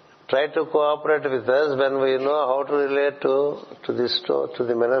try to cooperate with us when we know how to relate to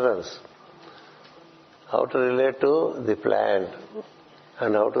the minerals, how to relate to the plant,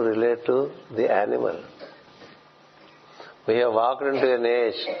 and how to relate to the animal. We have walked into an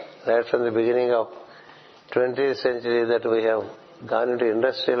age right from the beginning of 20th century that we have gone into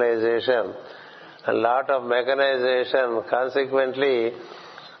industrialization, a lot of mechanization. Consequently,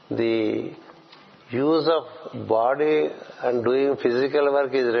 the use of body and doing physical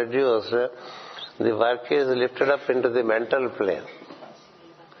work is reduced. The work is lifted up into the mental plane.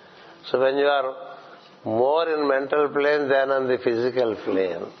 So when you are more in mental plane than on the physical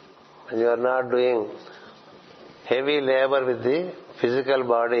plane, when you are not doing heavy labor with the physical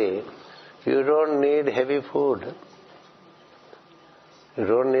body, you don't need heavy food. You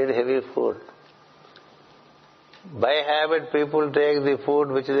don't need heavy food. By habit, people take the food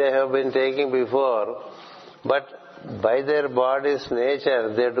which they have been taking before, but by their body's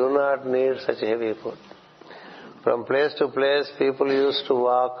nature, they do not need such heavy food. From place to place, people used to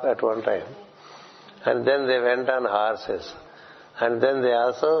walk at one time, and then they went on horses, and then they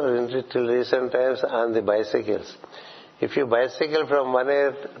also, till recent times, on the bicycles. If you bicycle from one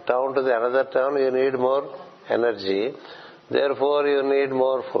town to the another town, you need more energy. Therefore, you need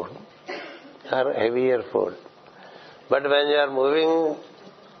more food, or heavier food. But when you are moving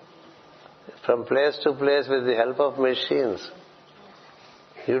from place to place with the help of machines,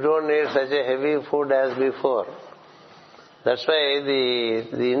 you don't need such a heavy food as before. That's why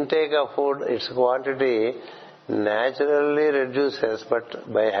the intake of food, its quantity naturally reduces,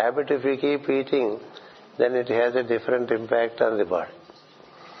 but by habit if you keep eating, then it has a different impact on the body.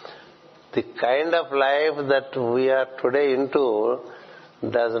 The kind of life that we are today into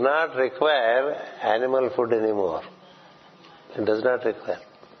does not require animal food anymore. It does not require.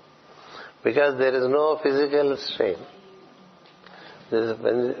 Because there is no physical strain.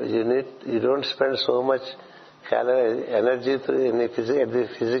 You don't spend so much energy at the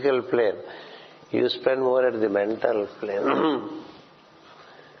physical plane. You spend more at the mental plane.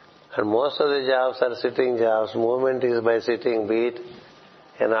 And most of the jobs are sitting jobs. Movement is by sitting, be it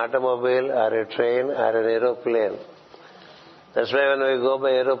an automobile or a train or an aeroplane. That's why when we go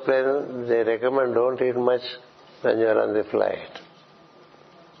by aeroplane, they recommend don't eat much when you are on the flight.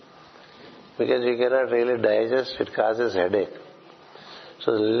 Because you cannot really digest, it causes headache.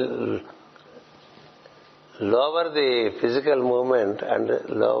 So lower the physical movement and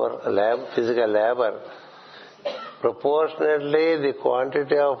lower physical labor, proportionately the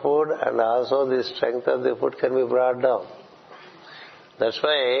quantity of food and also the strength of the food can be brought down. That's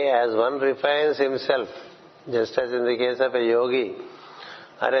why as one refines himself, just as in the case of a yogi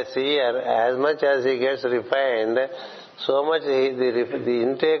or a seer, as much as he gets refined, so much the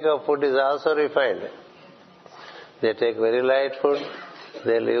intake of food is also refined. They take very light food,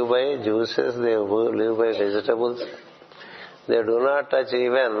 they live by juices, they live by vegetables. They do not touch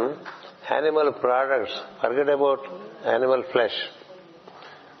even animal products. Forget about animal flesh.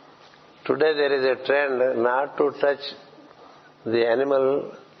 Today there is a trend not to touch the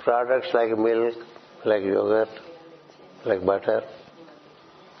animal products like milk, like yogurt, like butter.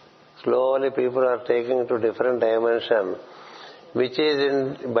 Slowly people are taking to different dimension,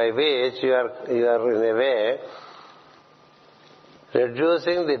 by which you are in a way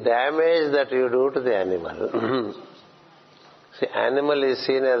reducing the damage that you do to the animal. See, animal is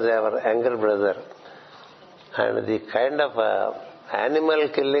seen as our younger brother, and the kind of animal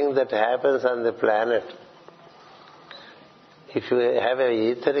killing that happens on the planet, if you have an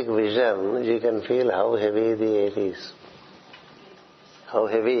etheric vision, you can feel how heavy the air is. How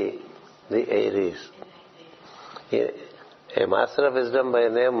heavy the air is. A master of wisdom by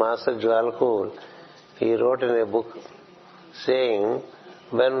name Master Jwalkul, he wrote in a book saying,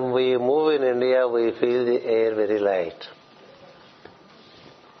 when we move in India, we feel the air very light.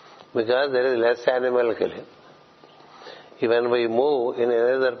 Because there is less animal killing. When we move in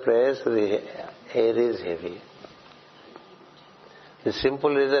another place, the air is heavy. The simple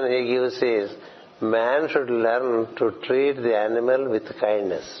reason he gives is, man should learn to treat the animal with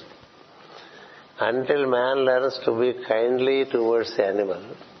kindness. Until man learns to be kindly towards the animal,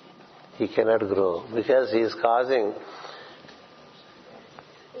 he cannot grow, because he is causing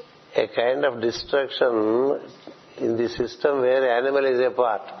a kind of destruction in the system where animal is a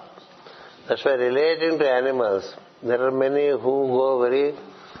part. That's why relating to animals, there are many who go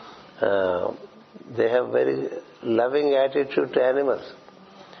they have very loving attitude to animals.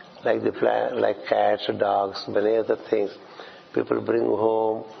 like cats, dogs, many other things. People bring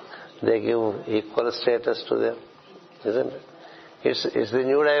home, they give equal status to them, isn't it? It's the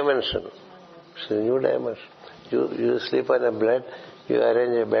new dimension. It's the new dimension. You sleep on a bed, you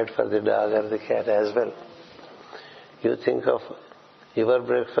arrange a bed for the dog or the cat as well. You think of your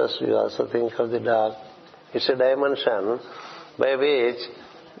breakfast, you also think of the dog. It's a dimension by which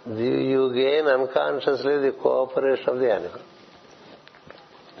you gain unconsciously the cooperation of the animal.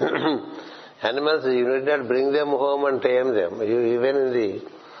 Animals, you need not bring them home and tame them.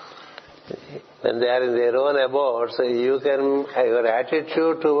 When they are in their own abodes, your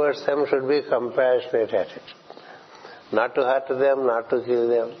attitude towards them should be compassionate attitude. Not to hurt them, not to kill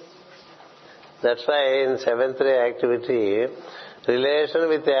them. That's why in seventh ray activity, relation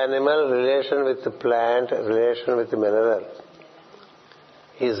with the animal, relation with the plant, relation with the mineral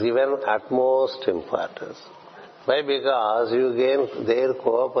is given utmost importance. Why? Because you gain their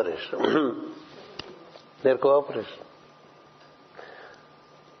cooperation. Their cooperation.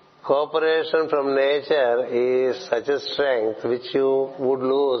 Cooperation from nature is such a strength which you would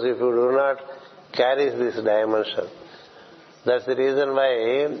lose if you do not carry this dimension. That's the reason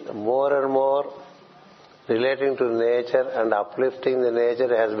why more and more relating to nature and uplifting the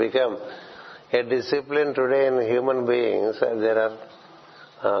nature has become a discipline today in human beings. There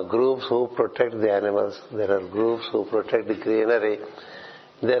are groups who protect the animals. There are groups who protect the greenery.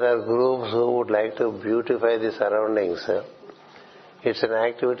 There are groups who would like to beautify the surroundings. It's an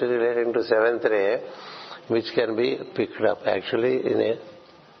activity relating to seventh ray which can be picked up. Actually, in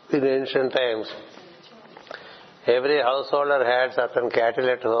ancient times, every householder had certain cattle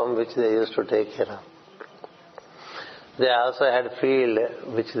at home which they used to take care of. They also had field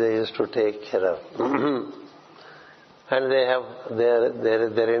which they used to take care of. And they have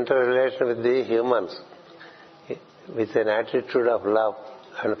their interrelation with the humans with an attitude of love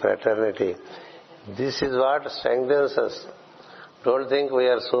and fraternity. This is what strengthens us. Don't think we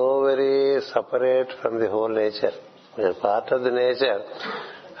are so very separate from the whole nature. We are part of the nature,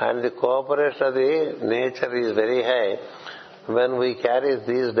 and the cooperation of the nature is very high when we carry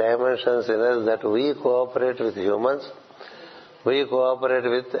these dimensions in us, that we cooperate with humans, we cooperate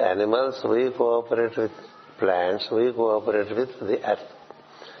with animals, we cooperate with plants, we cooperate with the earth.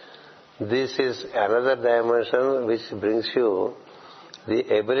 This is another dimension which brings you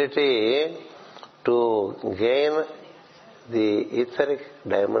the ability to gain the etheric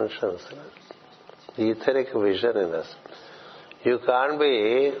dimensions, the etheric vision in us. You can't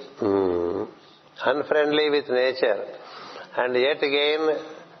be unfriendly with nature and yet gain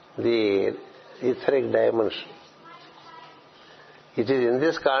the etheric dimension. It is in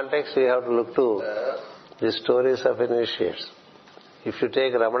this context we have to look to the stories of initiates. If you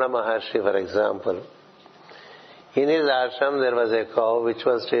take Ramana Maharshi, for example, in his ashram there was a cow which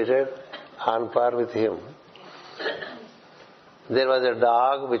was treated on par with him. There was a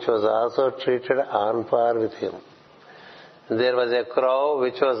dog which was also treated on par with him. There was a crow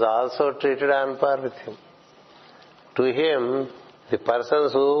which was also treated on par with him. To him, the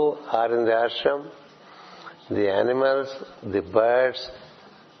persons who are in the ashram, the animals, the birds,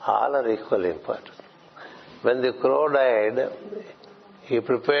 all are equally important. When the crow died, he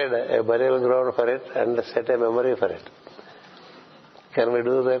prepared a burial ground for it and set a memory for it. Can we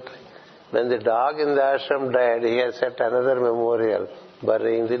do that? When the dog in the ashram died, he has set another memorial,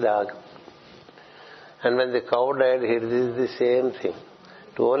 burying the dog. And when the cow died, he did the same thing.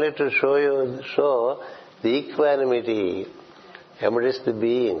 Only to show the equanimity amidst the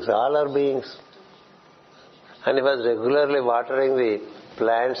beings. All are beings. And he was regularly watering the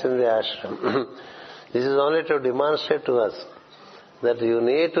plants in the ashram. This is only to demonstrate to us that you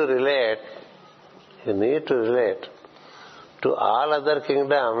need to relate to all other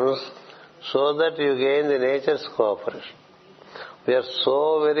kingdoms so that you gain the nature's cooperation. We are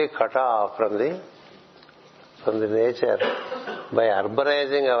so very cut off from the nature by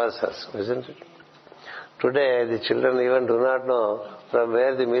urbanizing ourselves, isn't it? Today the children even do not know from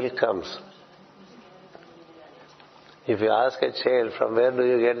where the milk comes. If you ask a child, from where do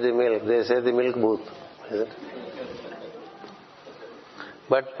you get the milk? They say the milk booth, isn't it?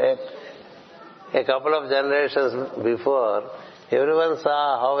 But a couple of generations before, everyone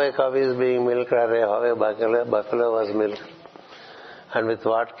saw how a cow is being milked or how a buffalo was milked, and with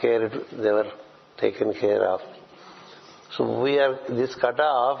what care they were taken care of. So this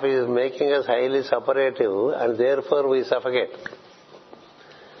cut-off is making us highly separative, and therefore we suffocate.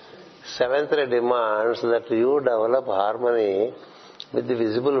 Seventh ray demands that you develop harmony with the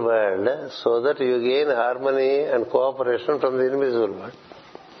visible world so that you gain harmony and cooperation from the invisible world.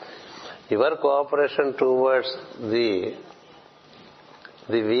 Your cooperation towards the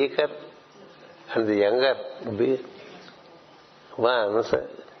the weaker and the younger ones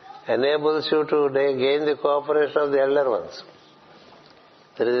enables you to gain the cooperation of the elder ones.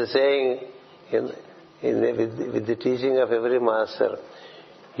 There is a saying with the teaching of every master,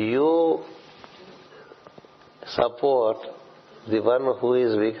 you support the one who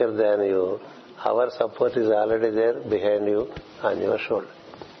is weaker than you. Our support is already there behind you on your shoulder.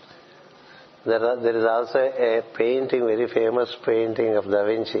 There is also a painting, very famous painting of Da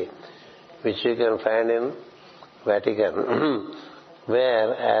Vinci, which you can find in Vatican,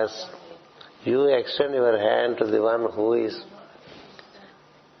 where as you extend your hand to the one who is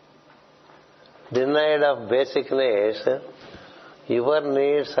denied of basic needs, your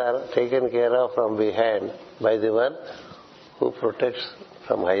needs are taken care of from behind by the one who protects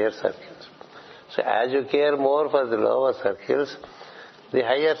from higher circles. So as you care more for the lower circles, the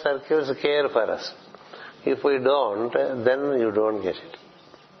higher circles care for us. If we don't, then you don't get it.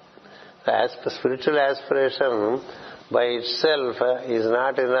 The spiritual aspiration by itself is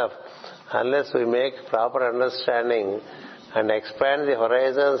not enough unless we make proper understanding and expand the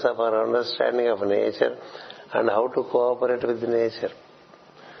horizons of our understanding of nature and how to cooperate with nature.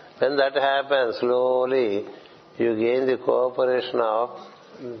 When that happens, slowly you gain the cooperation of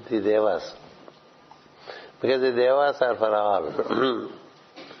the Devas. Because the Devas are for all.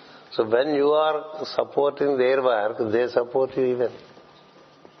 So when you are supporting their work, they support you even.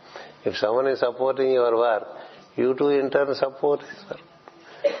 If someone is supporting your work, you too in turn support his work.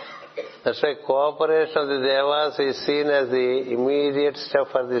 That's why cooperation of the Devas is seen as the immediate step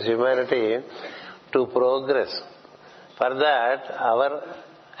for this humanity to progress. For that, our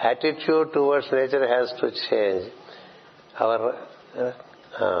attitude towards nature has to change.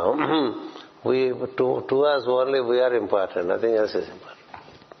 To us only we are important, nothing else is important.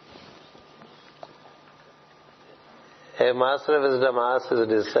 A master of wisdom asked his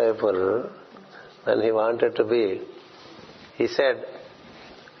disciple when he wanted to be, he said,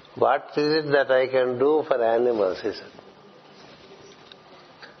 "What is it that I can do for animals?" he said.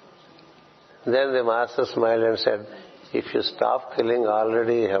 Then the master smiled and said, "If you stop killing,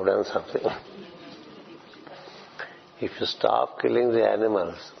 already you have done something." If you stop killing the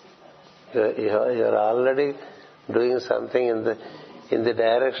animals, you are already doing something in the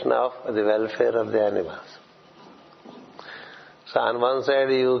direction of the welfare of the animals. So on one side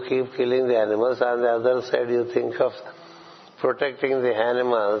you keep killing the animals, on the other side you think of protecting the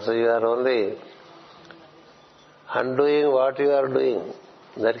animals. You are only undoing what you are doing.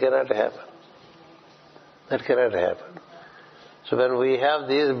 That cannot happen. That cannot happen. So when we have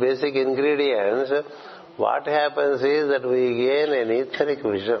these basic ingredients, what happens is that we gain an etheric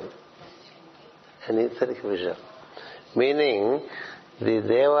vision. An etheric vision. Meaning, the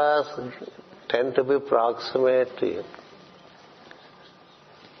Devas tend to be proximate to you.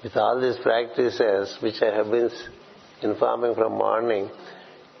 With all these practices, which I have been informing from morning,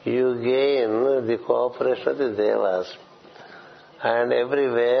 you gain the cooperation of the Devas. And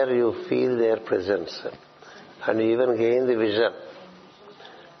everywhere you feel their presence. And you even gain the vision.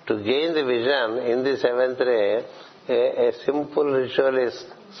 To gain the vision, in the seventh ray, a simple ritual is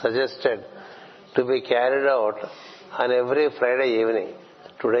suggested to be carried out on every Friday evening.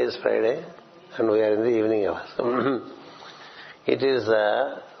 Today is Friday and we are in the evening hours. It is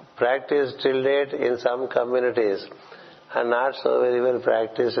practiced till date in some communities and not so very well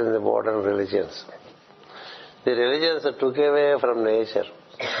practiced in the modern religions. The religions took away from nature,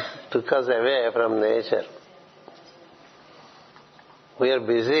 took us away from nature. We are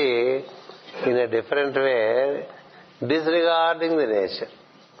busy in a different way disregarding the nature.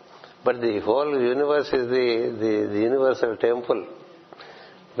 But the whole universe is the universal temple,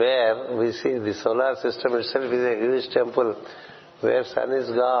 where we see the solar system itself is a huge temple where sun is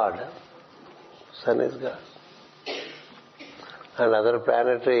God. Sun is God. And other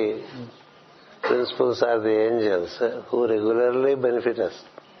planetary principles are the angels who regularly benefit us.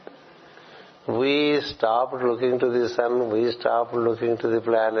 We stopped looking to the sun, we stopped looking to the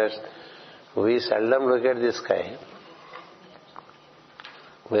planets, we seldom look at the sky.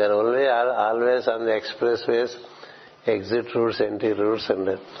 We are only always on the expressways, exit routes, entry routes,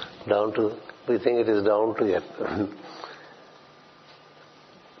 and we think it is down to earth.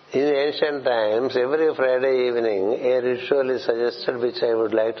 In ancient times, every Friday evening, a ritual is suggested which I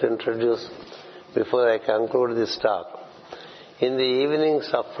would like to introduce before I conclude this talk. In the evenings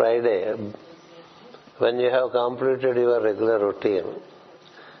of Friday, when you have completed your regular routine,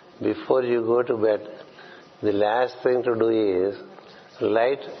 before you go to bed, the last thing to do is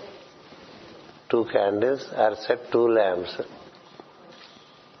light 2 candles or set 2 lamps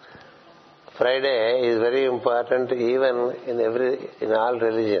Friday is very important even in all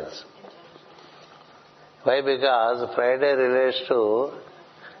religions. Why? Because Friday relates to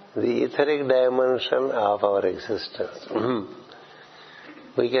the etheric dimension of our existence.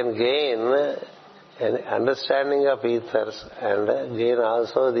 We can gain an understanding of ethers and gain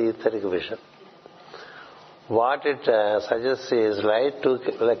also the etheric vision. What it suggests is light two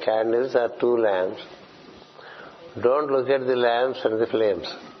candles or two lamps. Don't look at the lamps and the flames.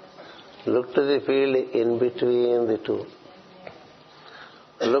 Look to the field in between the two.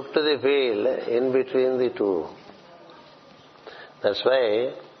 Look to the field in between the two. That's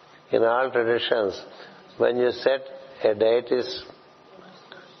why in all traditions, when you set a deity's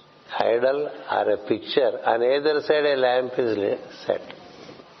idol or a picture, on either side a lamp is set.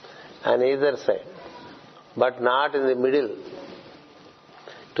 On either side. But not in the middle.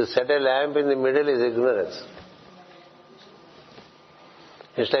 To set a lamp in the middle is ignorance.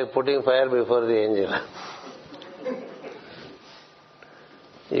 It's like putting fire before the angel.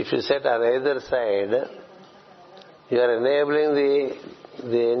 If you set on either side, you are enabling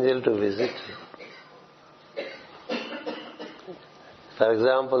the angel to visit you. For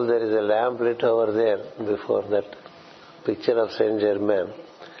example, there is a lamp lit over there before that picture of Saint Germain.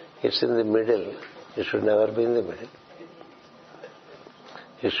 It's in the middle. It should never be in the middle.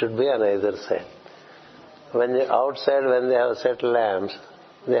 It should be on either side. When outside, when they have set lamps,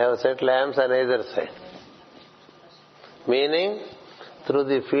 they have set lamps on either side. Meaning, through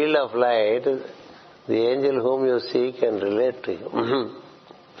the field of light, the angel whom you see can relate to you.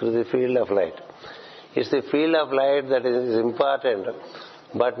 Through the field of light. It's the field of light that is important,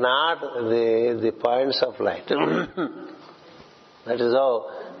 but not the points of light. That is how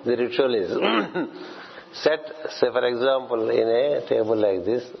the ritual is. Say for example, in a table like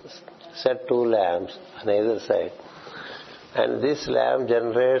this, set two lamps on either side. And this lamp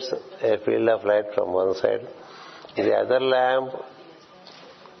generates a field of light from one side. The other lamp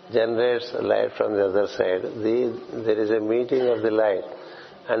generates light from the other side. There is a meeting of the light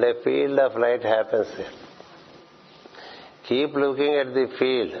and a field of light happens there. Keep looking at the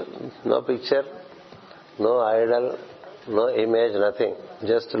field. No picture, no idol, no image, nothing.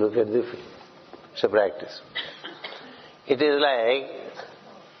 Just look at the field. It's a practice. It is like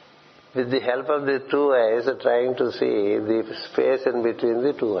with the help of the two eyes trying to see the space in between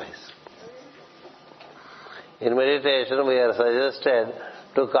the two eyes. In meditation we are suggested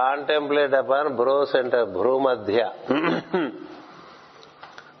to contemplate upon brow center, bhrumadhya.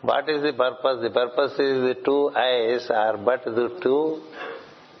 What is the purpose? The purpose is the two eyes are but the two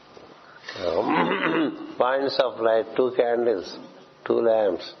points of light, two candles, two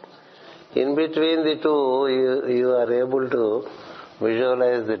lamps. In between the two, you are able to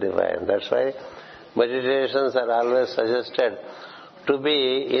visualize the divine. That's why meditations are always suggested to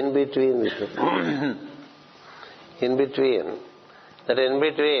be in between the two. In between. That in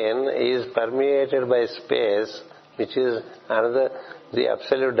between is permeated by space, which is the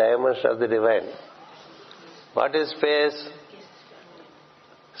absolute dimension of the divine. What is space?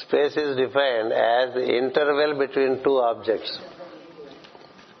 Space is defined as the interval between two objects.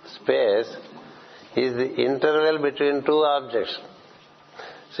 Space is the interval between two objects.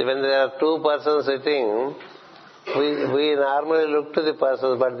 See, when there are two persons sitting, we normally look to the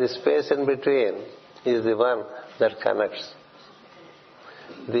persons, but the space in between is the one that connects.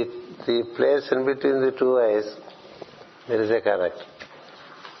 The place in between the two eyes, there is a connect.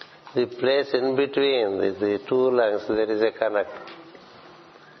 The place in between the two lungs, there is a connect.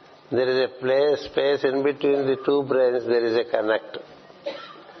 There is a space in between the two brains, there is a connect.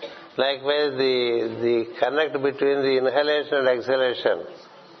 Likewise, the connect between the inhalation and exhalation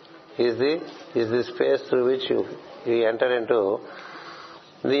is the space through which you enter into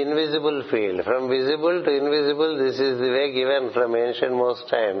the invisible field. From visible to invisible, this is the way given from ancient most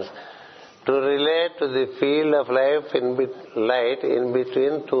times to relate to the field of light in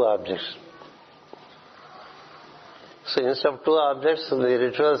between two objects. So instead of two objects, the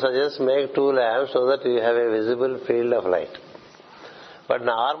ritual suggests make two lamps so that you have a visible field of light. But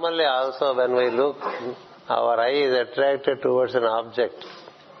normally also when we look, our eye is attracted towards an object,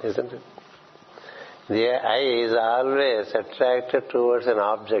 isn't it? The eye is always attracted towards an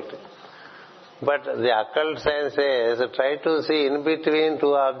object. But the occult science says, try to see in between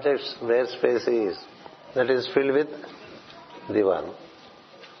two objects where space is. That is filled with the one.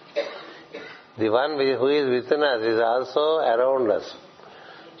 The one who is within us is also around us.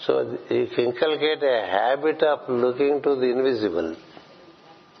 So you inculcate a habit of looking to the invisible.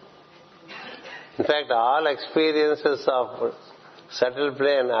 In fact, all experiences of subtle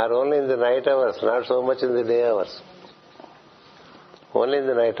plane are only in the night hours, not so much in the day hours. Only in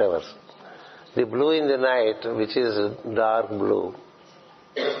the night hours. the blue in the night, which is dark blue,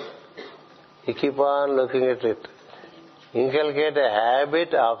 you keep on looking at it. Inculcate a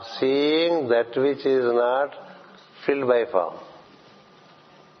habit of seeing that which is not filled by form.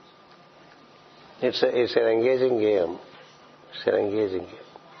 It's an engaging game. It's an engaging game.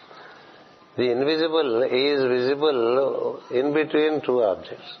 The invisible is visible in between two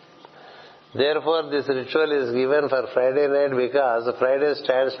objects. Therefore, this ritual is given for Friday night because Friday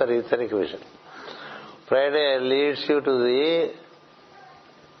stands for etheric vision. Friday leads you to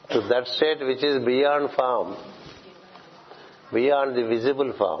that state which is beyond form, beyond the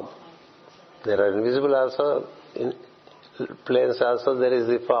visible form. There are invisible also, in planes also there is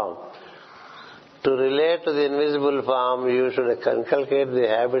the form. To relate to the invisible form, you should inculcate the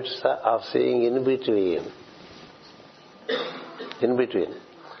habits of seeing in between. In between.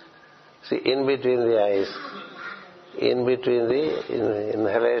 See, in between the eyes, in between the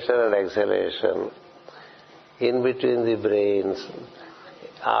inhalation and exhalation, in between the brains,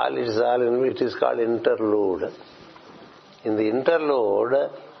 it is called interlude. In the interlude,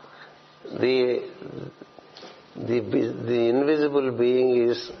 the invisible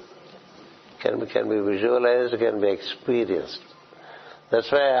being can be visualized, can be experienced.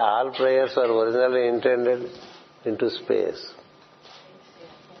 That's why all prayers were originally intended into space.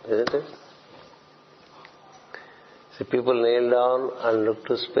 Isn't it? See, people kneel down and look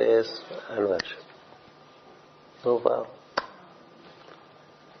to space and worship. No problem.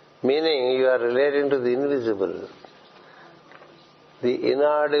 Meaning you are relating to the invisible. The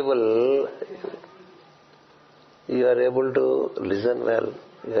inaudible, you are able to listen well.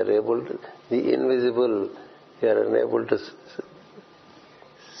 You are able to, the invisible, you are unable to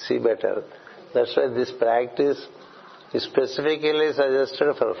see better. That's why this practice is specifically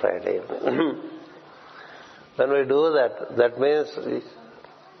suggested for Friday evening. When we do that, that means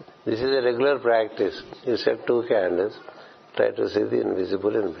this is a regular practice. You set 2 candles, try to see the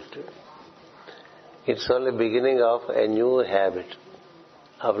invisible in between. It's only beginning of a new habit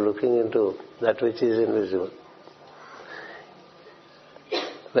of looking into that which is invisible.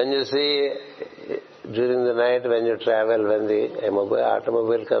 When you see during the night when you travel, when the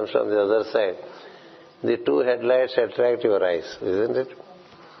automobile comes from the other side, the 2 headlights attract your eyes, isn't it?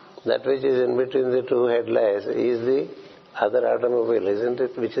 That which is in between the 2 headlights is the other automobile, isn't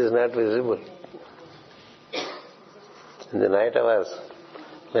it? Which is not visible. In the night hours,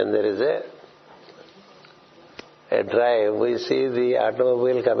 when there is a drive, we see the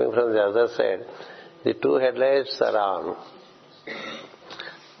automobile coming from the other side. The 2 headlights are on.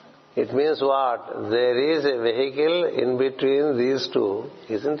 It means what? There is a vehicle in between these 2,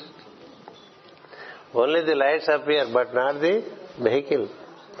 isn't it? Only the lights appear, but not the vehicle.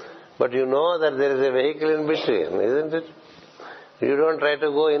 But you know that there is a vehicle in between, isn't it? You don't try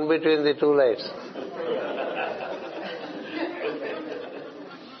to go in between the 2 lights.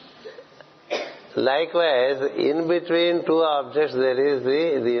 Likewise, in between 2 objects there is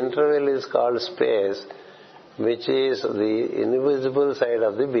the interval is called space, which is the invisible side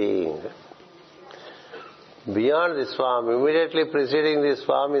of the being. Beyond this form, immediately preceding this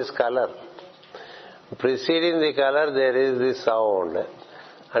form is color. Preceding the color there is the sound.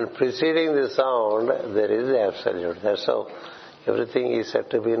 And preceding the sound there is the absolute. That's how everything is said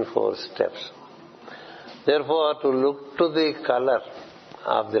to be in 4 steps. Therefore, to look to the color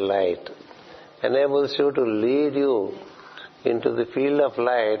of the light enables you to lead you into the field of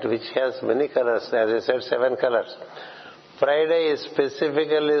light which has many colors. As I said, 7 colors. Friday is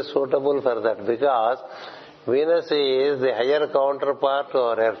specifically suitable for that because Venus is the higher counterpart to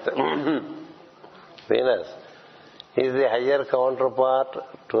our Earth. Venus is the higher counterpart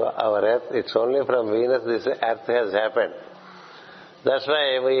to our Earth. It's only from Venus this Earth has happened. That's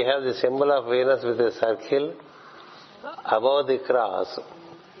why we have the symbol of Venus with a circle above the cross.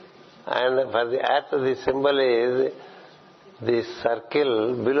 And for the Earth, the symbol is the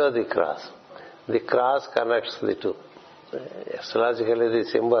circle below the cross. The cross connects the 2. Astrologically, the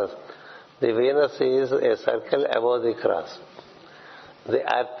symbols. The Venus is a circle above the cross. The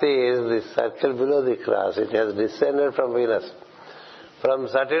Earth is the circle below the cross. It has descended from Venus. From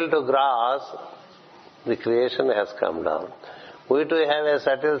subtle to gross, the creation has come down. We too have a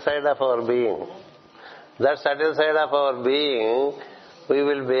subtle side of our being. That subtle side of our being, we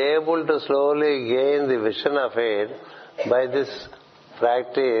will be able to slowly gain the vision of it by this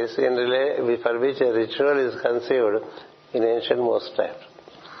practice for which a ritual is conceived in ancient most times.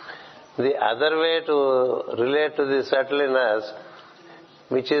 The other way to relate to the subtleness,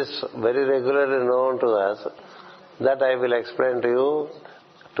 which is very regularly known to us, that I will explain to you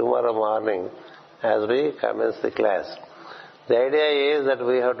tomorrow morning as we commence the class. The idea is that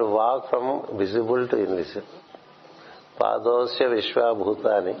we have to walk from visible to invisible. Padosya Vishwa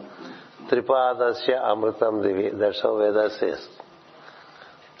Bhutani Tripadasya Amritam Divi. That's how Veda says.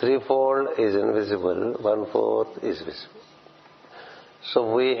 Threefold is invisible, 1/4 is visible.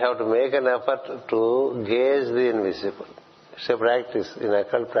 So we have to make an effort to gauge the invisible. It's a practice. In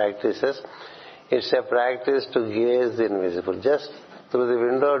occult practices, it's a practice to gauge the invisible. Just through the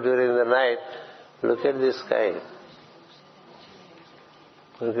window during the night, look at the sky.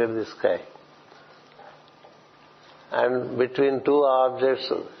 Look at the sky. And between two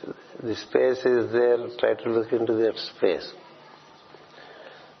objects, the space is there. Try to look into that space.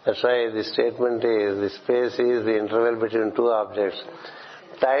 That's why the statement is, the space is the interval between two objects.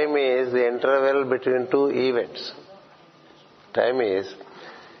 Time is the interval between two events. Time is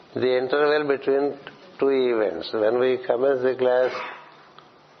the interval between two events. When we commence the class,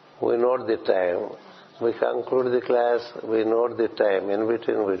 we note the time. We conclude the class, we note the time. In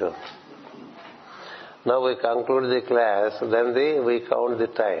between, we don't. Now we conclude the class, then we count the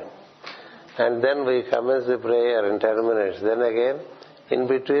time. And then we commence the prayer in 10 minutes. Then again, in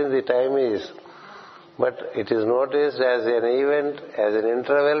between the time is. But it is noticed as an event, as an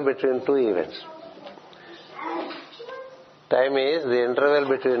interval between two events. Time is the interval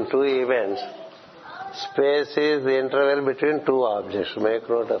between two events. Space is the interval between two objects. Make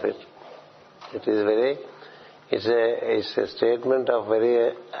note of it. It's a statement of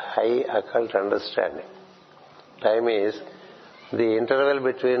very high occult understanding. Time is the interval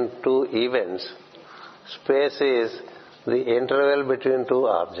between two events. Space is the interval between two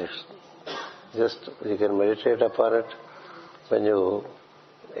objects. Just you can meditate upon it when you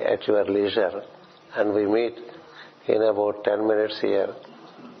at your leisure, and we meet in about 10 minutes here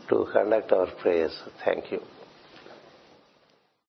to conduct our prayers. Thank you.